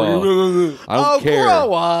Like, that for oh. you. I don't care.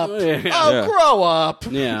 up. Yeah. Grow up.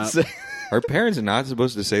 Yeah. Are parents not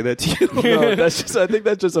supposed to say that to you? No, that's just. I think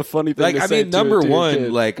that's just a funny thing. Like, to I say mean, number to your one,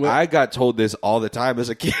 kid. like, I got told this all the time as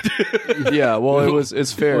a kid. Yeah, well,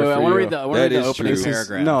 it's fair. Wait, I for want to you. read the That is opening true.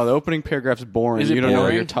 paragraph. No, the opening paragraph's boring. Is it You don't know what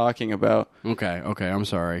boring? you're talking about. Okay. I'm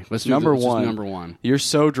sorry. Let's do Number this. Just one. Number one. You're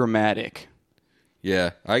so dramatic.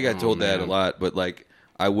 Yeah, I got told that a lot, but like,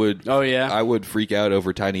 I would. Oh, yeah? I would freak out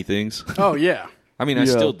over tiny things. Oh yeah. I mean, I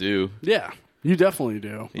Yeah. still do. Yeah. You definitely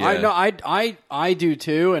do. Yeah. I know. I do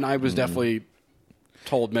too, and I was definitely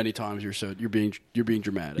told many times you're being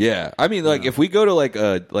dramatic. Yeah, I mean, like if we go to like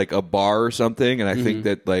a bar or something, and I think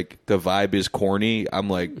that like the vibe is corny, I'm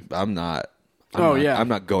like, I'm not. I'm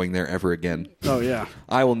not going there ever again. Oh yeah.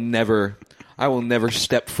 I will never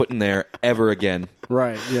step foot in there ever again.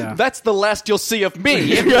 Right. Yeah. That's the last you'll see of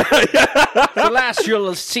me. the last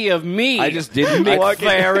you'll see of me. I just didn't.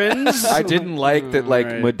 McFerrin's. I didn't like that. Like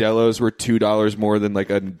Right. Modelo's were $2 more than like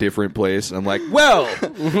a different place. I'm like, well,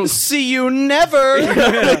 See you never.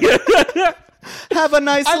 Have a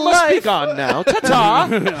nice I must be life. gone now.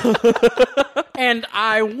 Ta-ta. and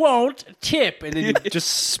I won't tip, and then you just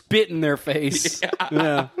spit in their face.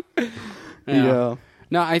 Yeah. Yeah.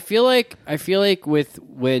 No, I feel like with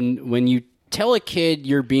when you tell a kid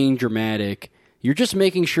you're being dramatic, you're just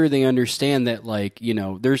making sure they understand that, like,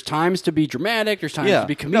 there's times to be dramatic, there's times to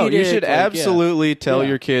be comedic. No, you should like, yeah. absolutely tell Yeah.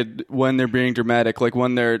 your kid when they're being dramatic, like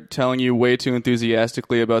when they're telling you way too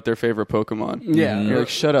enthusiastically about their favorite Pokemon. Yeah. You're like,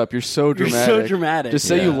 shut up, you're so You're dramatic. so dramatic. Just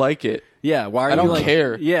say Yeah. you like it. Yeah, why are I don't you like,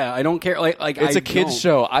 care. Yeah, I don't care. Like It's a a kid's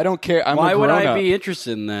show. I don't care. I'm Why a would I grown-up. be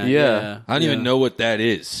interested in that? Yeah. I don't even know what that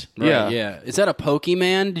is. Right, Yeah. yeah. Is that a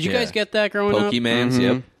Pokemon? Did you Yeah. guys get that growing up? Pokemans,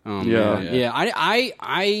 yep. Oh, Yeah. man. Yeah.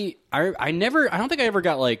 I never. I don't think I ever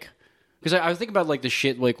got like. Because I was thinking about like the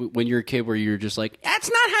shit like when you're a kid where you're just like, that's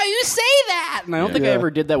not how you say that. And I don't think I Yeah.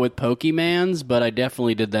 ever did that with Pokemans, but I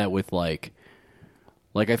definitely did that with like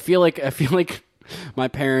I feel like my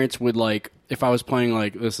parents would like if I was playing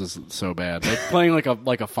like this is so bad like playing like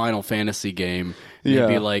a Final Fantasy game. Yeah.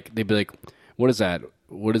 They'd be like, what is that?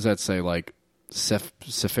 What does that say? Like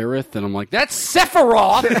Sephiroth, and I'm like, that's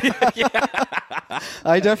Sephiroth.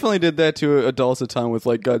 I definitely did that to adults at the time with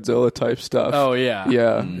like Godzilla type stuff. Oh yeah,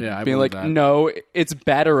 Yeah. yeah. I Being believe like, that. no, it's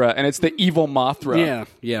Batara and it's the evil Mothra. Yeah,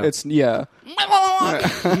 yeah. It's, yeah.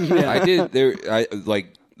 I did there. I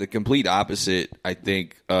like the complete opposite. I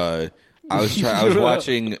think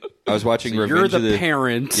I was watching Revenge You're of the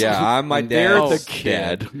parent. Yeah, I'm my They're dad's the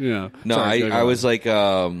kid. dad. Yeah. No, Sorry, go I on. was like,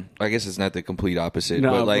 I guess it's not the complete opposite,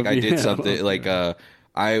 No, but like but I did yeah. something like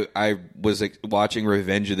I was like watching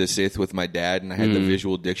Revenge of the Sith with my dad, and I had the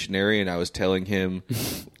visual dictionary, and I was telling him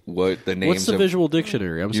what the names. What's the of, visual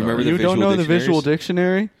dictionary? I'm You sorry. remember the You don't know the dictionaries? visual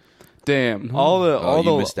dictionary? Damn. All the Oh,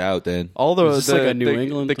 you missed out then. all the Is this like a New the,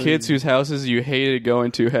 England the thing? kids whose houses you hated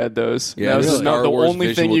going to had those. Yeah, that was really? just not Star the Wars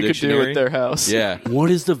only thing visual you could do dictionary. at their house. Yeah, What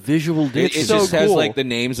is the visual it dictionary? so just has cool. like the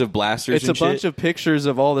names of blasters. It's a and bunch shit. of pictures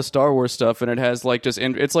of all the Star Wars stuff, and it has like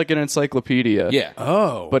it's like an encyclopedia. Yeah.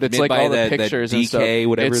 Oh. but it's Made like by all the that pictures and DK, stuff.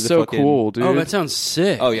 whatever it's the so fucking- cool, dude. Oh, that sounds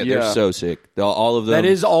sick. Oh yeah, they're Yeah. so sick. All of them. That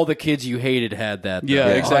is all the kids you hated had that. though. Yeah,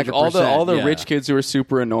 exactly. All the 100%, yeah. rich kids who were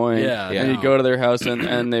super annoying. Yeah, and yeah. you'd go to their house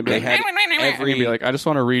and they'd be They like, had and you'd be like, I just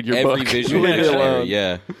want to read your every book. visual Leave me dictionary. alone.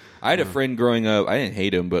 Yeah, I had a friend growing up. I didn't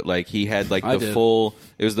hate him, but like he had like I the did. full.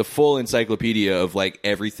 It was the full encyclopedia of like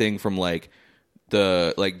everything from like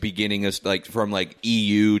the like beginning of like from like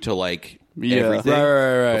EU to like Yeah. everything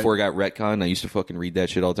Right. before it got retconned. I used to fucking read that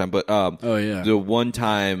shit all the time. But Oh, yeah. the one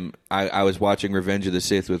time I was watching Revenge of the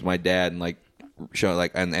Sith with my dad and like showing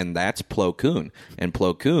like and that's Plo Koon, and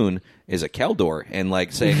Plo Koon is a Keldor, and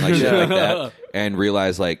like saying like shit like that, and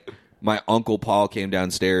realized like my uncle Paul came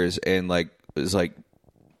downstairs and like was like,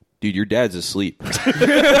 dude, your dad's asleep.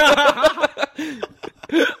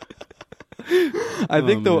 I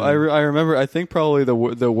think though I remember I think probably the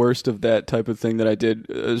worst of that type of thing that I did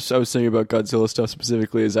I was saying about Godzilla stuff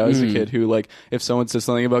specifically is I was a kid who like if someone said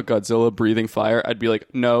something about Godzilla breathing fire I'd be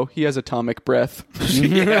like no he has atomic breath.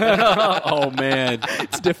 Oh man.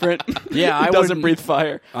 It's different. Yeah, he I doesn't wouldn't- breathe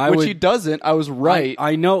fire. I Which would- he doesn't. I was right.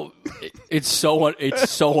 I know it's so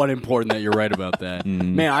unimportant that you're right about that.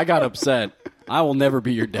 Man, I got upset. I will never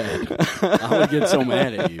be your dad. I would get so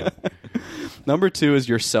mad at you. Number 2 is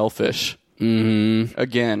you're selfish. Mm-hmm.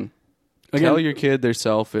 Again, tell your kid they're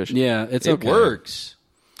selfish. Yeah, it's It okay. works.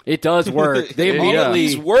 It does work. They All of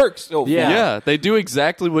these immediately. work so far. Yeah. Yeah, they do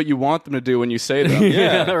exactly what you want them to do when you say them.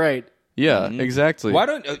 Yeah, right. Yeah, exactly. Why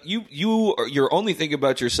don't you're only thinking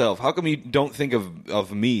about yourself? How come you don't think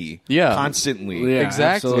of me? Yeah. Constantly. Yeah,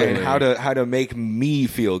 Exactly. absolutely. And how to make me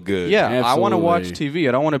feel good. Yeah, I want to watch Absolutely. TV.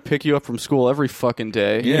 I don't want to pick you up from school every fucking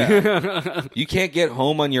day. Yeah. You can't get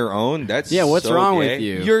home on your own. That's Yeah, what's so wrong gay. with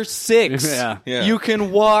you? You're 6. Yeah. Yeah. You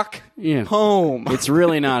can walk Yeah. home. It's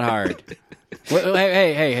really not hard. Well,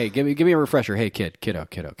 hey! Give me a refresher. Hey, kiddo.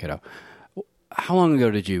 How long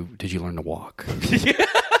ago did you learn to walk?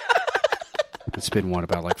 It's been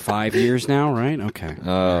about like 5 years now, right? Okay.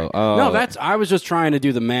 Oh. No, I was just trying to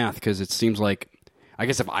do the math because it seems like I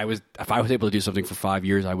guess if I was able to do something for 5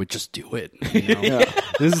 years, I would just do it. You know?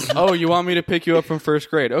 This is, Oh, you want me to pick you up from first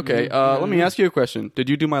grade? Okay, let me ask you a question. Did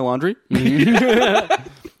you do my laundry?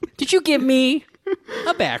 did you give me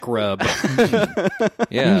a back rub?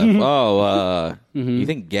 Yeah. Oh, you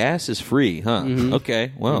think gas is free, huh?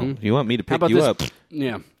 Okay. Well, you want me to How pick about you this? up?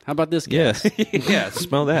 Yeah. How about this? Yeah. Guy? Yeah.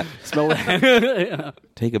 Smell that. Smell that?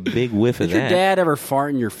 Take a big whiff of Did your that. dad ever fart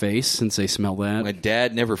in your face since they smell that? My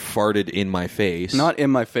dad never farted in my face. Not in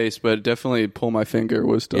my face, but definitely pull my finger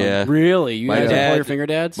was done. Yeah. Really? You My guys don't dad- pull your finger,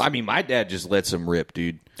 dads? I mean, my dad just lets him rip,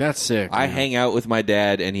 dude. That's sick. I man. hang out with my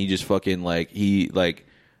dad, and he just fucking like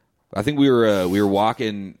I think we were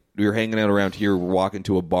walking, we were hanging out around here. We're walking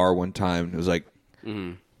to a bar one time. It was like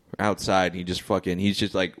outside. And he's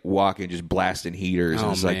just like walking, just blasting heaters. Oh,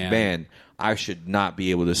 and it's like, man. man, I should not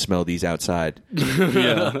be able to smell these outside.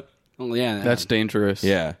 Oh, yeah, That's dangerous.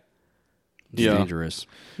 Yeah, it's yeah. dangerous.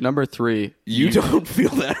 Number 3. you don't feel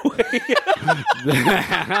that way.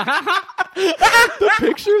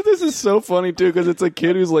 Picture of this is so funny too because it's a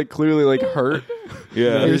kid who's like clearly like hurt.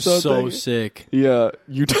 Yeah, You're Or so something. sick. Yeah,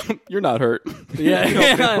 you're not hurt.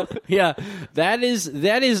 Yeah. That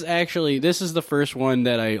is actually this is the first one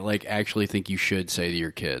that I like actually think you should say to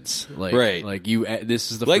your kids. Like, Right. Like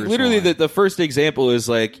this is the like first literally one. the first example is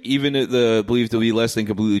like even the believed to be less than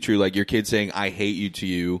completely true. Like your kid saying "I hate you" to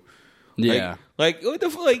you. Yeah. Like what the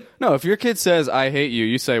like. No, if your kid says I hate you,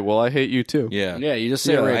 you say, "Well, I hate you too." Yeah. Yeah, you just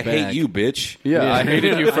say Yeah, it right I back. hate you, bitch. Yeah, I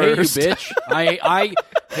hated you I hate you, first. bitch. I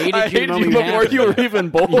hated I you, hated when you we before had you were it. even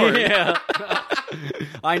born. Yeah.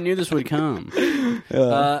 I knew this would come.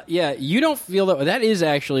 Yeah, you don't feel that is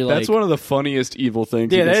actually like That's one of the funniest evil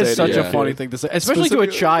things. yeah, you can that say is to such your a kid. funny thing to say, especially to a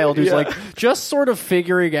Specifically- child who's yeah. like just sort of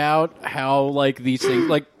figuring out how like these things,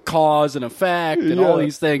 like cause and effect, and all Yeah.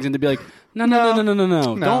 these things, and to be like, no,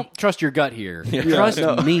 don't trust your gut here. Trust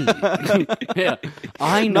me. Yeah,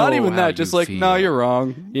 I know. Not even how that. Just you like, feel. no, you're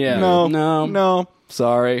wrong. Yeah. no.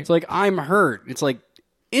 Sorry. It's like I'm hurt. It's like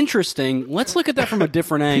interesting. Let's look at that from a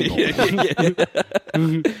different angle.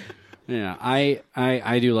 Yeah,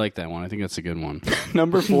 I do like that one. I think that's a good one.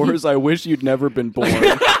 Number 4 is I wish you'd never been born.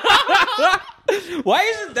 Why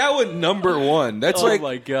isn't that one number 1? That's Oh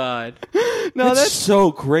my god. No, that's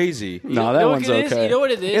so crazy. No, that know what one's it is? okay. You know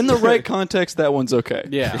what it is? In the right context, that one's okay.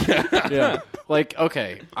 Yeah. Yeah. Like,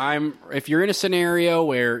 okay, if you're in a scenario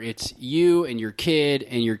where it's you and your kid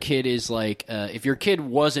is like, if your kid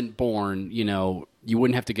wasn't born, you know, you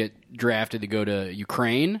wouldn't have to get drafted to go to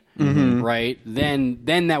Ukraine, right? Then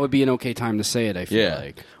that would be an okay time to say it, I feel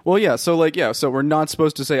like. Well, yeah, so we're not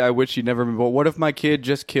supposed to say I wish you'd never been born. What if my kid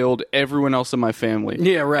just killed everyone else in my family?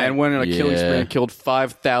 Yeah, right. And went on a killing spree and killed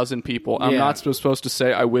 5,000 people. I'm not supposed to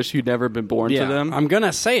say I wish you'd never been born to them. I'm going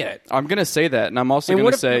to say it. I'm going to say that, and I'm also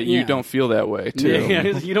going to say you don't feel that way, too. Yeah,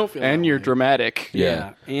 you don't feel and that you're way. dramatic.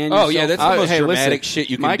 Yeah. And Oh, yeah, that's the most dramatic listen, shit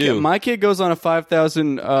you can do. My kid goes on a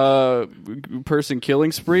 5,000 person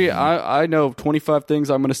killing spree. I know 25 things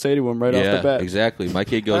I'm going to say to him right off the bat. Exactly. My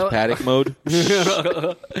kid goes paddock mode.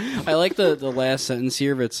 I like the last sentence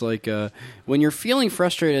here. It's like, when you're feeling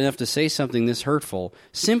frustrated enough to say something this hurtful,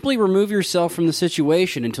 simply remove yourself from the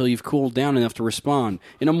situation until you've cooled down enough to respond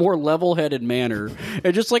in a more level-headed manner.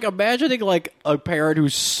 And just like imagining like a parent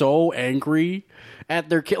who's so angry at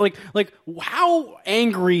their kid, like how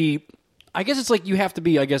angry. I guess it's like you have to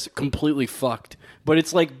be, I guess, completely fucked. But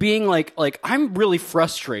it's like being like I'm really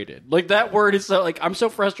frustrated. Like that word is so like I'm so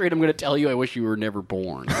frustrated. I'm going to tell you I wish you were never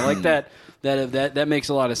born. I like that. That makes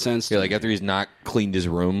a lot of sense. Yeah, like after he's not cleaned his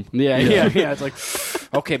room. Yeah. It's like,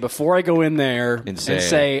 okay, before I go in there and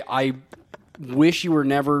say I wish you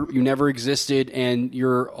never existed, and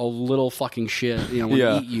you're a little fucking shit. You know, I'm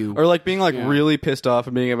gonna eat you. Or like being like really pissed off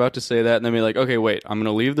and being about to say that, and then be like, okay, wait, I'm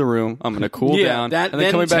gonna leave the room. I'm gonna cool down, and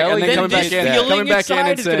then coming back in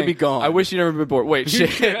and saying, gone. I wish you'd never been born. Wait, shit.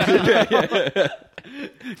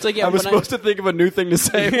 It's like, yeah, I was supposed to think of a new thing to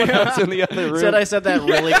say when I was in the other room. I said that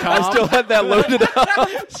really calm. I still had that loaded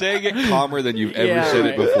up. Saying it calmer than you've ever said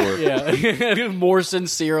it before. Yeah, more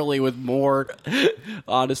sincerely with more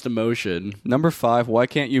honest emotion. Number 5, why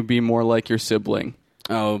can't you be more like your sibling?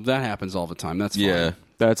 Oh, that happens all the time. That's fine. Yeah.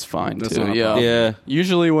 That's fine, That's too. not a Yeah. problem. Yeah.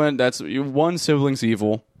 Usually when one sibling's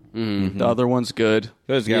evil, the other one's good.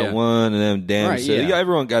 You guys got one of them damn Right, siblings. yeah.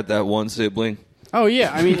 Everyone got that one sibling. Oh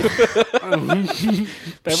yeah, I mean, Shit.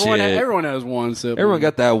 everyone has one sibling. Everyone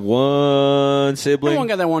got that one sibling. Everyone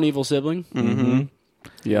got that one evil sibling. Mm-hmm.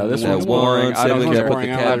 Yeah, this That one's one boring. I don't sibling care. that put the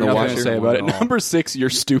cat in the I'm washer. nothing to say about it. At all. Number 6, you're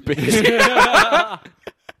stupid.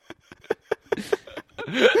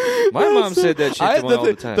 My mom said that shit to me all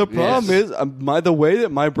the time. The problem Yes. is the way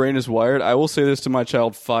that my brain is wired. I will say this to my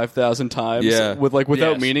child 5,000 times, Yeah. without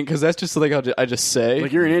Yes. meaning, because that's just like I just say.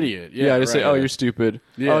 Like you're an idiot. Yeah, I just say, right. "Oh, you're stupid.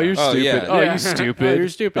 Yeah. Oh, you're Oh, stupid. yeah. Oh, Yeah. you stupid. Oh, you're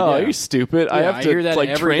stupid, Oh, yeah. you're stupid." I Yeah, have I to hear that like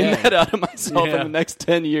every train day. that out of myself Yeah. in the next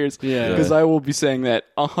 10 years. Yeah. Because I will be saying that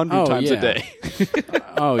 100 times yeah. a day,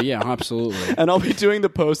 Oh yeah, absolutely. and I'll be doing the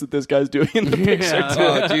post that this guy's doing in the picture Yeah. too.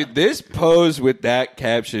 Oh, dude, this pose with that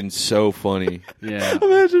caption's so funny. Yeah.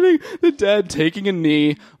 Imagining the dad taking a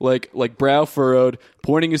knee, like brow furrowed,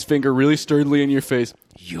 pointing his finger really sturdily in your face.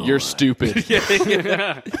 You're stupid.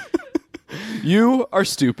 You are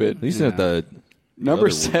stupid. At least not the Number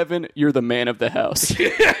other 7, you're the man of the house.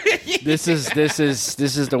 This is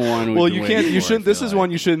the one. Well, you can't. You shouldn't. This is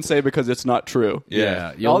one you shouldn't say because it's not true.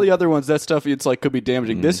 Yeah. All the other ones, that stuff, it's like could be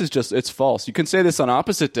damaging. This is just, it's false. You can say this on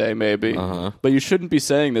opposite day, maybe, but you shouldn't be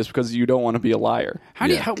saying this because you don't want to be a liar.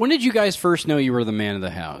 When did you guys first know you were the man of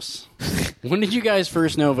the house? When did you guys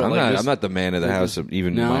first know about I'm not the man of the house,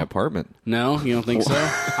 even in No? my apartment. No, you don't think so?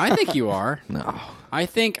 I think you are. No. I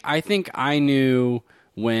think I knew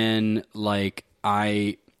when like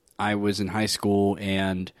I was in high school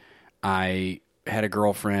and I had a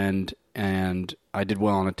girlfriend and I did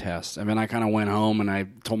well on a test. I mean, I kind of went home and I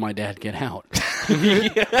told my dad, "Get out."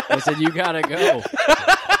 I said, "You gotta go.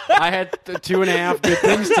 I had 2.5 good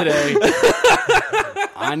things today.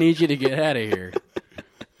 I need you to get out of here."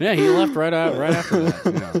 Yeah, he left right after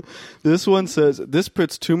that. Yeah. This one says, this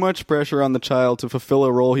puts too much pressure on the child to fulfill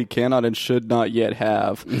a role he cannot and should not yet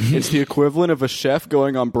have. It's the equivalent of a chef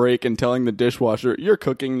going on break and telling the dishwasher, "You're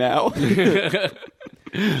cooking now."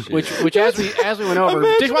 Which as we went over,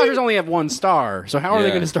 dishwashers only have 1 star. So how are they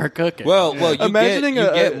Yeah. going to start cooking? Well, you Imagining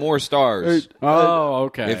get more stars oh,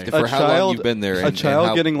 okay. for how long you've been there. A And child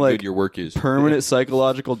how getting good like your work is. permanent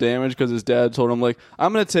psychological damage because his dad told him, like,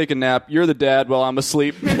 "I'm going to take a nap. You're the dad while I'm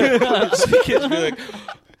asleep." The kids be like,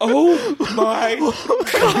 "Oh my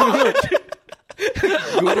god!"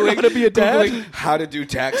 Googling, gonna be a dad? Googling how to do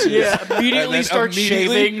taxes. Yeah, immediately And then start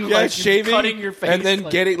shaving, like, cutting your face, and then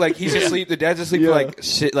like- getting like he's asleep. The dad's asleep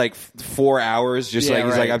for like 4 hours. Just Yeah, like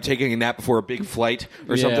he's right. like I'm taking a nap before a big flight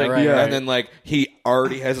or Yeah, something. right, right. And then like he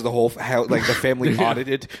already has the whole like the family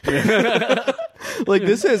audited. Like,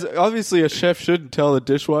 this is obviously a chef shouldn't tell the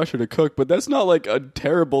dishwasher to cook, but that's not like a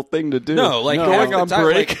terrible thing to do. No, like, going half on the time,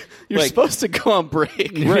 break. like- You're like- supposed to go on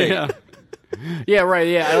break. Right. Yeah. Yeah, right.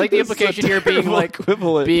 Yeah, I like the This is a implication here being terrible like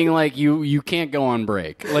equivalent. you can't go on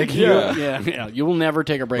break. Like you will never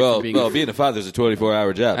take a break Well, from being. being a father is a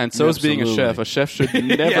 24-hour job. And so is being a Absolutely. chef. A chef should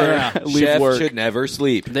never leave Chef work. should never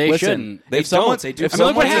sleep. They Listen, shouldn't. They if someone- don't. They do. if I mean,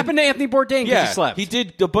 look what someone's a- happened to Anthony Bourdain. 'Cause Yeah, he slept. he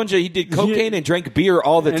did He did cocaine and drank beer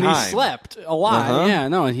all the and time. he slept a lot. Uh-huh. Yeah,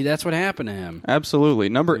 no, that's what happened to him. Absolutely.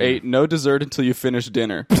 Number 8, no dessert until you finish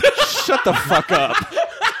dinner. Shut the fuck up.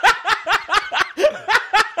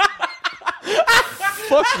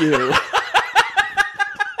 Fuck you.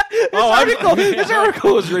 This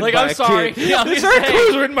article was written Like, by I'm a sorry. kid. Yeah, I'm This just article saying.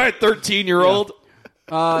 was written by a 13-year-old.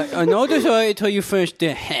 No dessert until you finish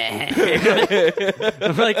dinner.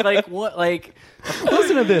 like what? Like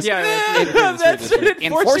Listen to this. yeah, That's it.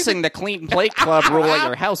 Enforcing the Clean Plate Club rule at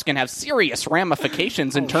your house can have serious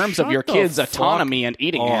ramifications in terms of shut your the kids' fuck autonomy and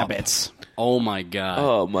eating up. habits. Oh my god.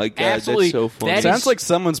 Oh my god, Absolutely. that's so funny. That Sounds is- like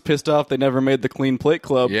someone's pissed off they never made the Clean Plate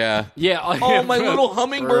Club. Yeah. Yeah. Oh, my little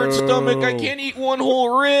hummingbird stomach! I can't eat one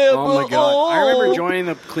whole rib. Oh my god! I remember joining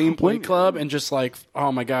the Clean Plate Club and just like,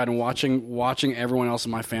 oh my god, and watching everyone else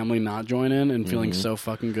in my family not join in and feeling so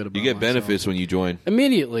fucking good about. You get myself. benefits when you join.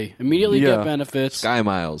 Immediately Yeah. get benefits. Sky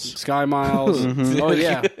Miles. Sky Miles. Oh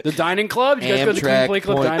yeah, the dining club. You guys go to the Clean Amtrak Plate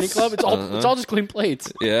Club points. dining club. It's all just clean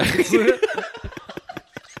plates. Yeah.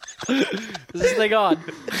 This is thing on.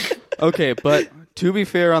 Okay, but to be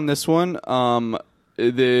fair on this one,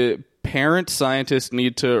 the parent scientists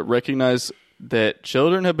need to recognize that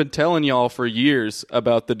children have been telling y'all for years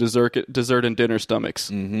about the dessert and dinner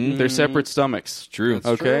stomachs. Mm-hmm. They're separate stomachs. True.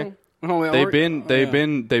 Okay. True. Oh, yeah, They've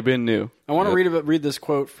been new. I want to read this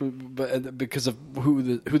quote because of who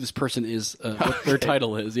this person is, what their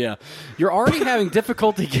title is. Yeah, you're already having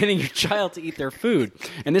difficulty getting your child to eat their food,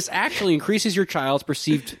 and this actually increases your child's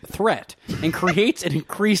perceived threat and creates an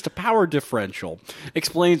increased power differential.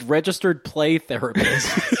 Explains registered play therapist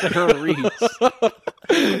Sarah Reese.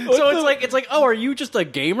 So it's like, oh, are you just a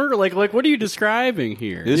gamer? Like what are you describing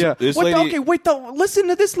here? This What the- lady. okay, wait. Listen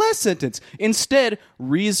to this last sentence. Instead,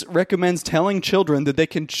 Rees recommends telling children that they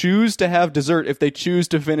can choose to have dessert if they choose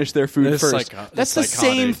to finish their food It's first. it's That's the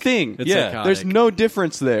same psychotic. thing. It's Yeah. psychotic. There's no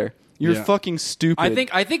difference there. You're Yeah. fucking stupid.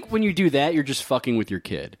 I think when you do that, you're just fucking with your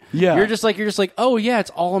kid. Yeah. you're just like, oh yeah, it's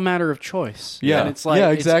all a matter of choice. Yeah. and it's like Yeah,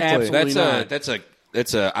 it's exactly. absolutely That's not.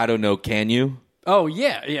 that's a I don't know. Can you? Oh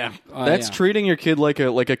yeah. That's yeah. treating your kid like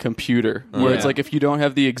a computer, where it's Yeah. like if you don't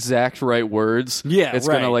have the exact right words, Yeah, it's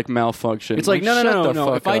right. gonna like malfunction. It's like shut no. the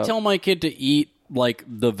fuck If I up. tell my kid to eat like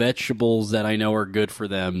the vegetables that I know are good for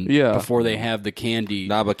them, Yeah. before they have the candy.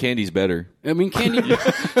 Nah, but candy's better. I mean, candy.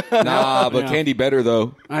 Nah, but Yeah. candy better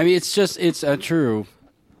though. I mean, it's true.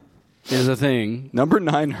 Is a thing. Number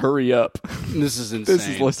 9, hurry up. This is insane. This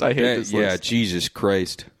is list. I hate this Yeah, list. Jesus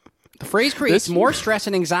Christ. The phrase creates more stress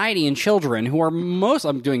and anxiety in children who are most.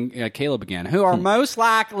 I'm doing Caleb again. Who are most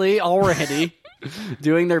likely already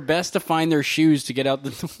doing their best to find their shoes to get out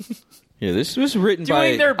the. Yeah, this was written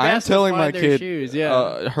doing by. their I'm best telling to my find their kid, shoes.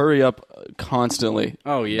 Yeah. hurry up constantly.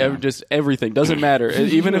 Oh, yeah. Just everything doesn't matter,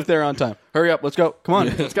 even if they're on time. Hurry up, let's go. Come on,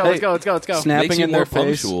 Let's go. Let's go. Let's go. Snapping Makes you in their more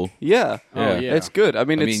face. punctual. Yeah. Oh, yeah. It's good. I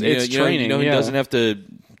mean, I it's mean, it's training. You know, he yeah. doesn't have to.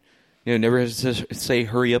 Never has to say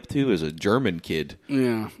 "hurry up" to as a German kid.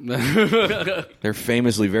 Yeah. They're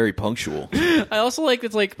famously very punctual. I also like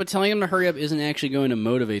it's like, but telling them to hurry up isn't actually going to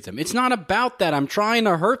motivate them. It's not about that. I'm trying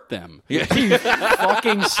to hurt them. Yeah. You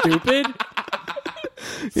fucking stupid.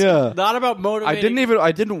 Yeah. Not about motivating.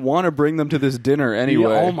 I didn't want to bring them to this dinner anyway.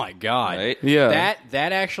 Yeah, oh my god. Right? Yeah.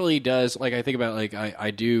 That actually does. Like I think about like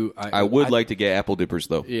I would like to get apple dippers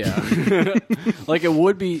though. Yeah. Like it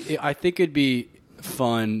would be. I think it'd be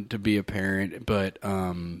fun to be a parent, but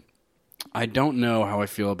I don't know how I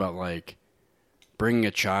feel about like bringing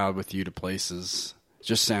a child with you to places. It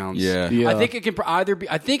just sounds. Yeah. Yeah. I think it can either be.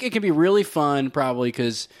 I think it can be really fun, probably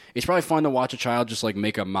because it's probably fun to watch a child just like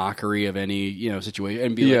make a mockery of any situation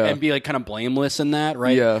and be Yeah. like, kind of blameless in that,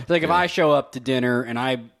 right? Yeah. Like if I show up to dinner and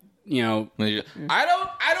I, I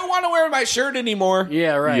don't want to wear my shirt anymore.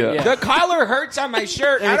 yeah, right, Yeah. yeah. The collar hurts on my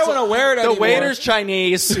shirt. I don't want to wear it The anymore. waiter's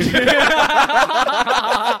Chinese.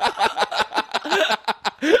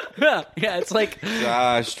 Yeah, it's like,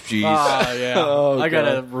 Gosh, jeez. oh yeah, Oh, I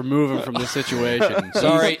gotta God. remove him from this situation.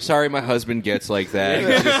 Sorry, my husband gets like that.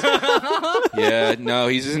 It's just- Yeah, no,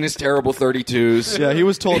 he's in his terrible 32s. Yeah, he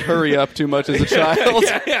was told hurry up too much as a child.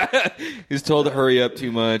 He's told to hurry up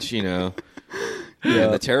too much, you know. Yeah,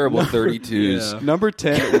 the terrible 32s. Yeah. Number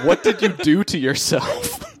 10, what did you do to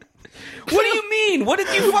yourself? What do you mean? What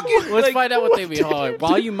did you fucking... Let's find out what they mean. Hold on.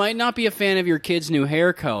 While you might not be a fan of your kid's new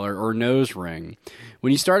hair color or nose ring,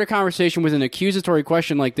 when you start a conversation with an accusatory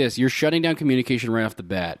question like this, you're shutting down communication right off the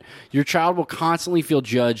bat. Your child will constantly feel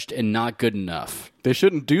judged and not good enough. They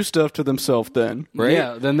shouldn't do stuff to themselves then. Right?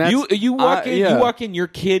 Yeah, then that's... You walk in, yeah. you walk in, your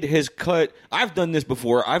kid has cut... I've done this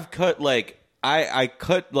before. I've cut, like... I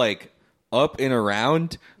cut, like, up and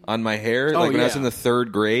around on my hair, like, when I was in the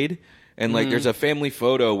 3rd grade. And, like, there's a family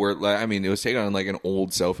photo where, like, I mean, it was taken on, like, an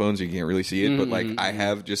old cell phone, so you can't really see it. But, like, I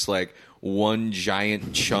have just, like, one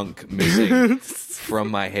giant chunk missing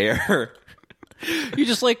from my hair. You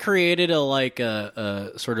just like created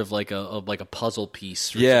a sort of like a puzzle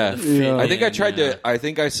piece. Yeah. Yeah. I think I tried to... I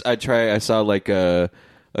think I saw, like, a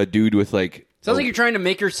dude with, like... Sounds like you're trying to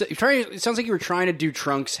make it sounds like you were trying to do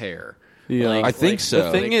Trunks' hair. Yeah. Like- I think like-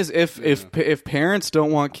 so. The thing is, if parents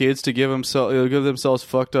don't want kids to give themselves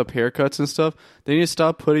fucked up haircuts and stuff, they need to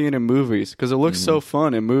stop putting it in movies because it looks so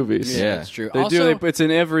fun in movies. Yeah. That's true. They Also, do. It's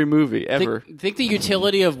in every movie ever. think the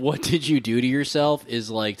utility of what did you do to yourself is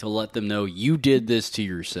like to let them know you did this to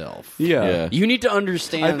yourself. Yeah. You need to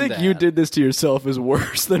understand. I think that. you did this to yourself is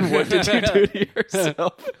worse than what did you do to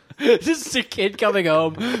yourself. Just a kid coming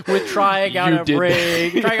home with trying out You a did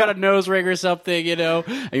ring, trying out a nose ring or something, you know.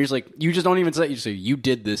 And you're just like, you just don't even say. You just say, you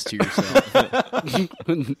did this to yourself.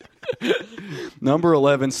 Number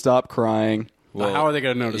 11, stop crying. Well, How are they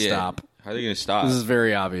going to know to yeah. stop? How are they going to stop? This is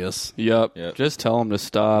very obvious. Yep. Yep. Just tell them to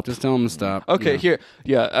stop. Just tell them to stop. Okay, Yeah. here.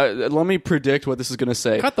 Yeah, let me predict what this is going to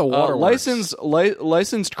say. Cut the waterworks.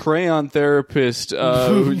 Licensed crayon therapist,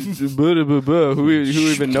 who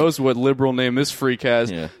even knows what liberal name this freak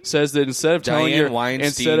has, Yeah. says that instead of telling Diane your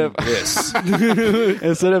Weinstein this.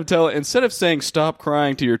 instead of saying stop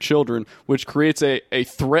crying to your children, which creates a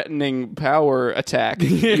threatening power attack,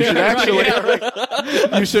 you should actually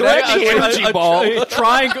you should actually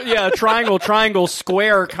triangle,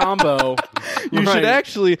 square combo. you should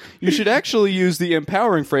actually use the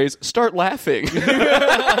empowering phrase start laughing.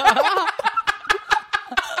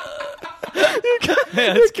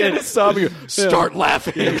 That's good. Start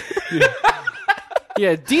laughing.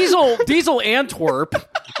 Yeah, Diesel Antwerp,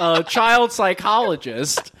 child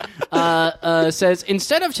psychologist, says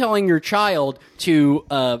instead of telling your child to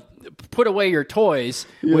put away your toys,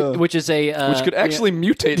 Yeah. which is Which could actually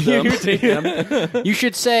mutate them. you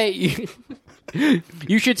should say.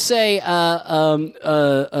 You should say,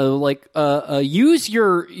 use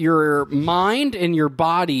your mind and your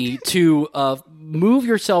body to move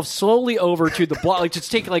yourself slowly over to the block. Like, just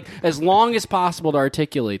take like as long as possible to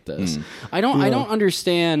articulate this. I don't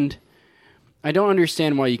understand. I don't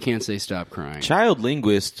understand why you can't say stop crying. Child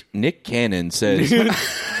linguist Nick Cannon says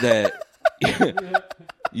that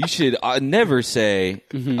you should never say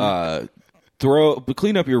clean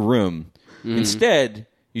up your room. Instead,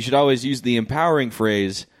 you should always use the empowering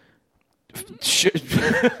phrase. I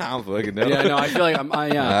don't fucking know. Yeah, no, I feel like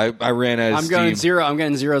I ran out of steam. I'm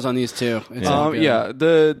getting zeros on these two. It's all good. Yeah,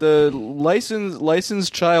 the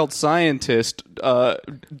licensed child scientist,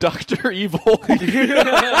 Dr. Evil,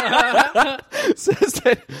 says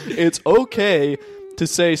that it's okay to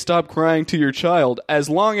say stop crying to your child as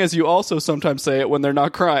long as you also sometimes say it when they're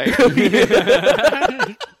not crying.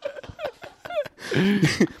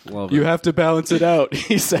 You have to balance it out,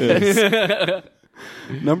 he says.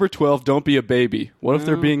 Number 12, don't be a baby. What if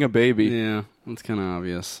they're being a baby? Yeah, that's kind of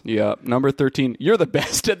obvious. Yeah. Number 13, you're the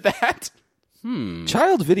best at that.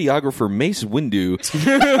 Child videographer Mace Windu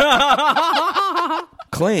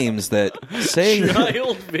claims that saying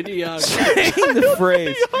Child video. saying the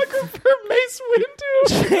phrase Videographer Mace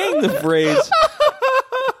Windu. saying the phrase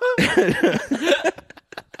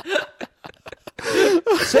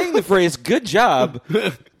saying the phrase "good job"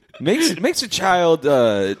 makes a child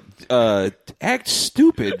act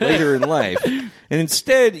stupid later in life, and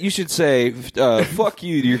instead you should say "fuck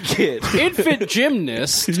you" to your kid. Infant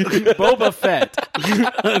gymnast Boba Fett.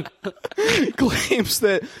 claims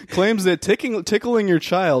that tickling your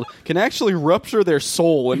child can actually rupture their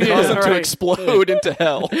soul and cause them to right. explode into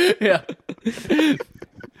hell. Yeah.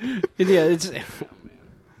 Yeah, it's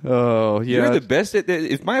Oh yeah. You're the best at that.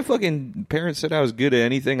 If my fucking parents said I was good at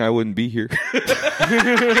anything, I wouldn't be here.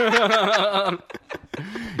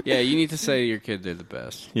 yeah, you need to say to your kid they're the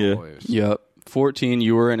best. Yeah. Always. Yep. 14,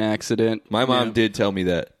 you were an accident. My mom Yeah. did tell me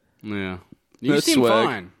that. Yeah. You That's seem swag.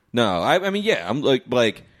 fine. No, I mean, yeah, I'm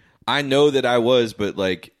like I know that I was, but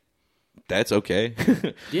like that's okay.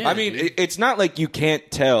 Yeah. I mean, it's not like you can't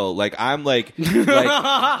tell. Like I'm like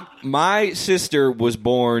my sister was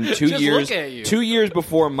born Just look at you. 2 years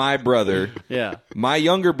before my brother. Yeah. My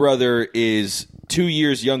younger brother is 2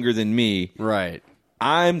 years younger than me. Right.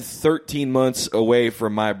 I'm 13 months away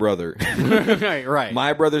from my brother. right.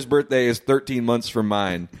 My brother's birthday is 13 months from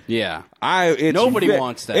mine. Yeah. Nobody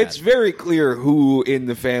wants that. It's very clear who in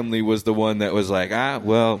the family was the one that was like,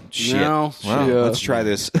 well, shit. No, well, yeah. let's try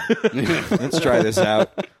this. Let's try this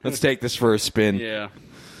out. Let's take this for a spin. Yeah.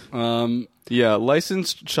 Yeah,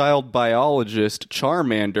 licensed child biologist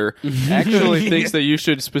Charmander actually thinks that you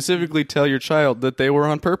should specifically tell your child that they were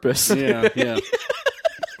on purpose. Yeah. Yeah.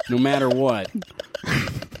 No matter what.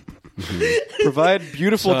 Provide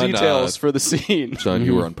beautiful Son, details for the scene. Son,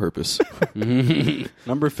 you were on purpose.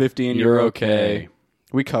 Number 15, you're okay.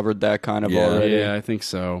 We covered that kind of Yeah. already. Yeah, I think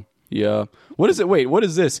so. Yeah. What is it? Wait, what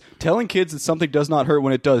is this? Telling kids that something does not hurt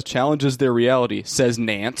when it does challenges their reality, says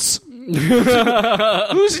Nance.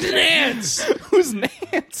 Who's Nance? Who's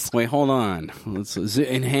Nance? Wait, hold on. Let's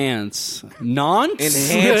enhance.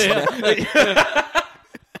 Nonce?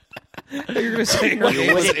 You're going to say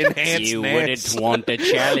enhance You Nance. wouldn't want to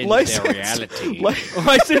challenge License- their reality.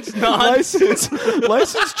 Licensed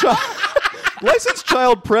Licensed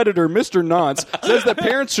child predator Mr. Nance says that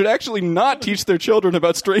parents should actually not teach their children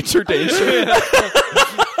about stranger danger.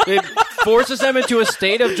 It forces them into a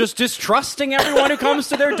state of just distrusting everyone who comes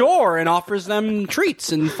to their door and offers them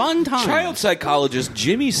treats and fun times. Child psychologist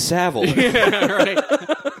Jimmy Savile Right.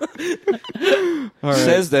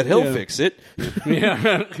 says that he'll fix it.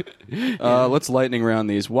 Yeah. Let's lightning round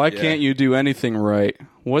these. Why can't you do anything right?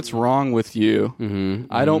 What's wrong with you?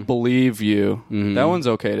 I don't believe you. That one's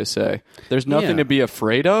okay to say. There's nothing Yeah. to be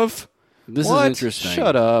afraid of. This What? is interesting.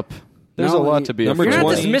 Shut up. There's No, a lot to be number afraid You're not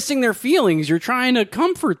of. 20. dismissing their feelings. You're trying to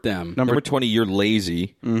comfort them. Number 20, you're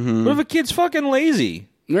lazy. What if a kid's fucking lazy?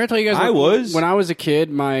 I'm gonna tell you guys. I was. When I was a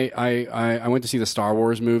kid. I went to see the Star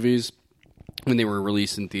Wars movies when they were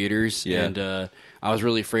released in theaters, Yeah. and I was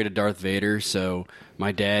really afraid of Darth Vader. So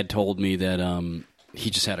my dad told me that he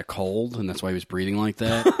just had a cold, and that's why he was breathing like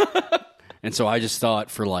that. And so I just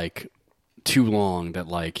thought for like too long that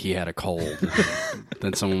like he had a cold.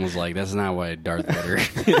 Then someone was like, "That's not why Darth Vader."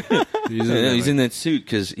 He's in that suit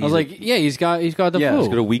because I was like, "Yeah, he's got the flu." he's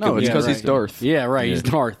got a week No, of it's yeah, because right. he's Darth. Yeah, right. He's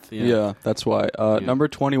Darth. Yeah. Yeah, that's why. Number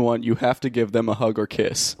 21, you have to give them a hug or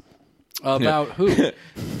kiss. About who?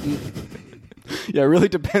 Yeah, it really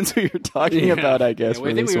depends who you're talking about, I guess. Yeah, for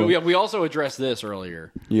I think this one. we also addressed this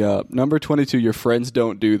earlier. Yeah, number 22, your friends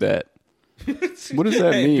don't do that. What does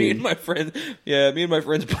that Hey, mean? me and my friends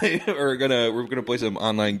we're gonna play some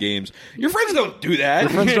online games. Your friends don't do that. Your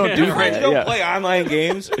friends don't do Your friends that, don't yeah. play online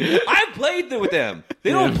games. I've played with them. They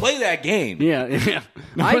don't play that game. Yeah, yeah.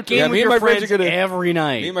 I game Yeah, with me and your my friends friends are gonna- every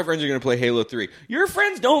night. Me and my friends are gonna play Halo 3. Your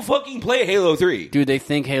friends don't fucking play Halo 3. Dude, they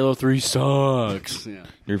think Halo 3 sucks. Yeah.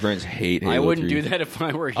 Your friends hate Halo I wouldn't 3. do that if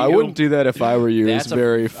I were you. I wouldn't do that if I were you. It's That's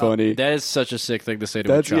very funny. That is such a sick thing to say to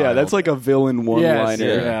a That's child. that's like a villain one-liner.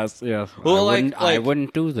 Yes, yes. Well, I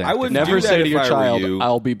wouldn't do that. I wouldn't Never do that say to if your I were child, you.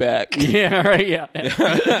 "I'll be back." Yeah, right.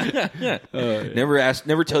 Yeah.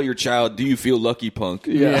 Never tell your child, "Do you feel lucky, punk?"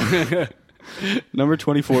 Yeah. Number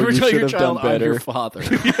 24, Never you tell should your have child done I'm better. your father.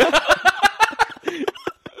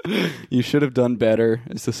 You should have done better.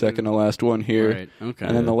 It's the second to last one here. Right, okay.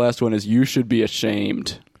 And then the last one is you should be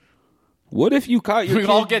ashamed. What if you caught your We kid?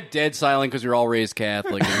 all get dead silent because we were all raised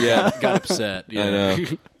Catholic. And Yeah. got upset. Yeah. I know.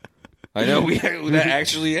 I know. That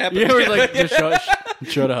actually happened. Yeah, we're like, just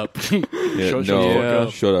shut up. Yeah, Shut no,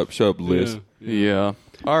 up. shut up, Liz. Yeah.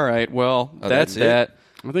 All right. Well, that's it? that.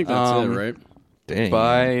 I think that's Um, it, right? Dang.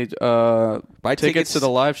 Buy Buy tickets to the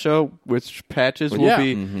live show, which Patches will Yeah.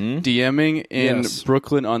 be DMing in Yes.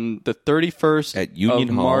 Brooklyn on the 31st At Union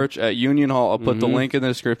of Hall. March at Union Hall. I'll put the link in the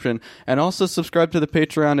description. And also subscribe to the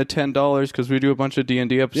Patreon at $10 because we do a bunch of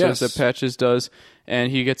D&D episodes Yes. that Patches does.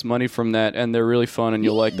 And he gets money from that, and they're really fun, and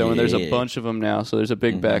you'll like them. And there's a Yeah. bunch of them now, so there's a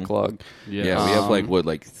big backlog. Yeah, we have like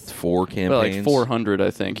 4 But campaigns. like 400,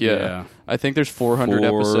 I think. Yeah. Yeah. I think there's 400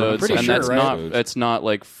 Four- episodes, Pretty and sure, that's right? not it's not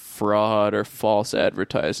like fraud or false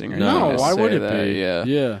advertising. Or No, anything to why say would it that. be? Yeah.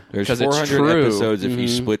 Yeah. There's 'Cause it's 400 true. episodes if you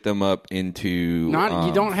split them up into Not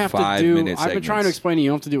you don't have to 5-minute do. I've been trying to segments. explain to you. You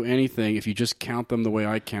don't have to do anything if you just count them the way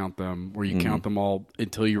I count them, where you count them all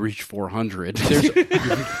until you reach 400. You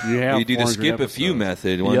do the skip a few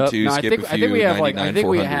method. 1, Yep. 2, No, I skip think a few. I think we have like 99, I think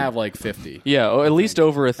we 400. have like 50 Yeah, or at least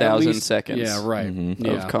over 1,000 least- seconds Yeah, right. of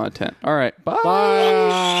Yeah. content. All right. Bye.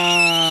 Bye.